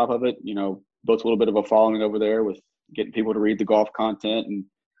stayed on top of it. Built a little bit of a following over there with getting people to read the golf content and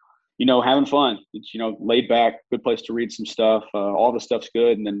having fun. It's laid back, good place to read some stuff. All the stuff's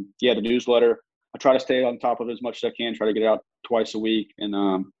good, and then the newsletter. I try to stay on top of it as much as I can. Try to get it out twice a week, and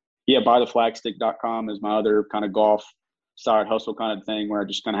buytheflagstick.com is my other kind of golf side hustle kind of thing where I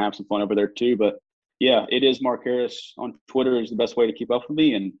just kind of have some fun over there too. But yeah, it is Mark Harris on Twitter is the best way to keep up with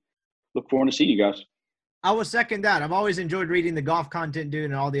me, and look forward to seeing you guys. I will second that. I've always enjoyed reading the golf content, dude,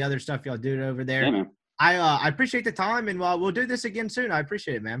 and all the other stuff y'all do over there. Yeah, man. I appreciate the time, and we'll do this again soon. I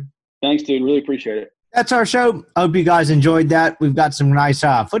appreciate it, man. Thanks, dude. Really appreciate it. That's our show. I hope you guys enjoyed that. We've got some nice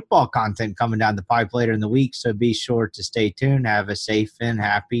football content coming down the pipe later in the week, so be sure to stay tuned. Have a safe and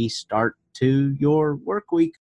happy start to your work week.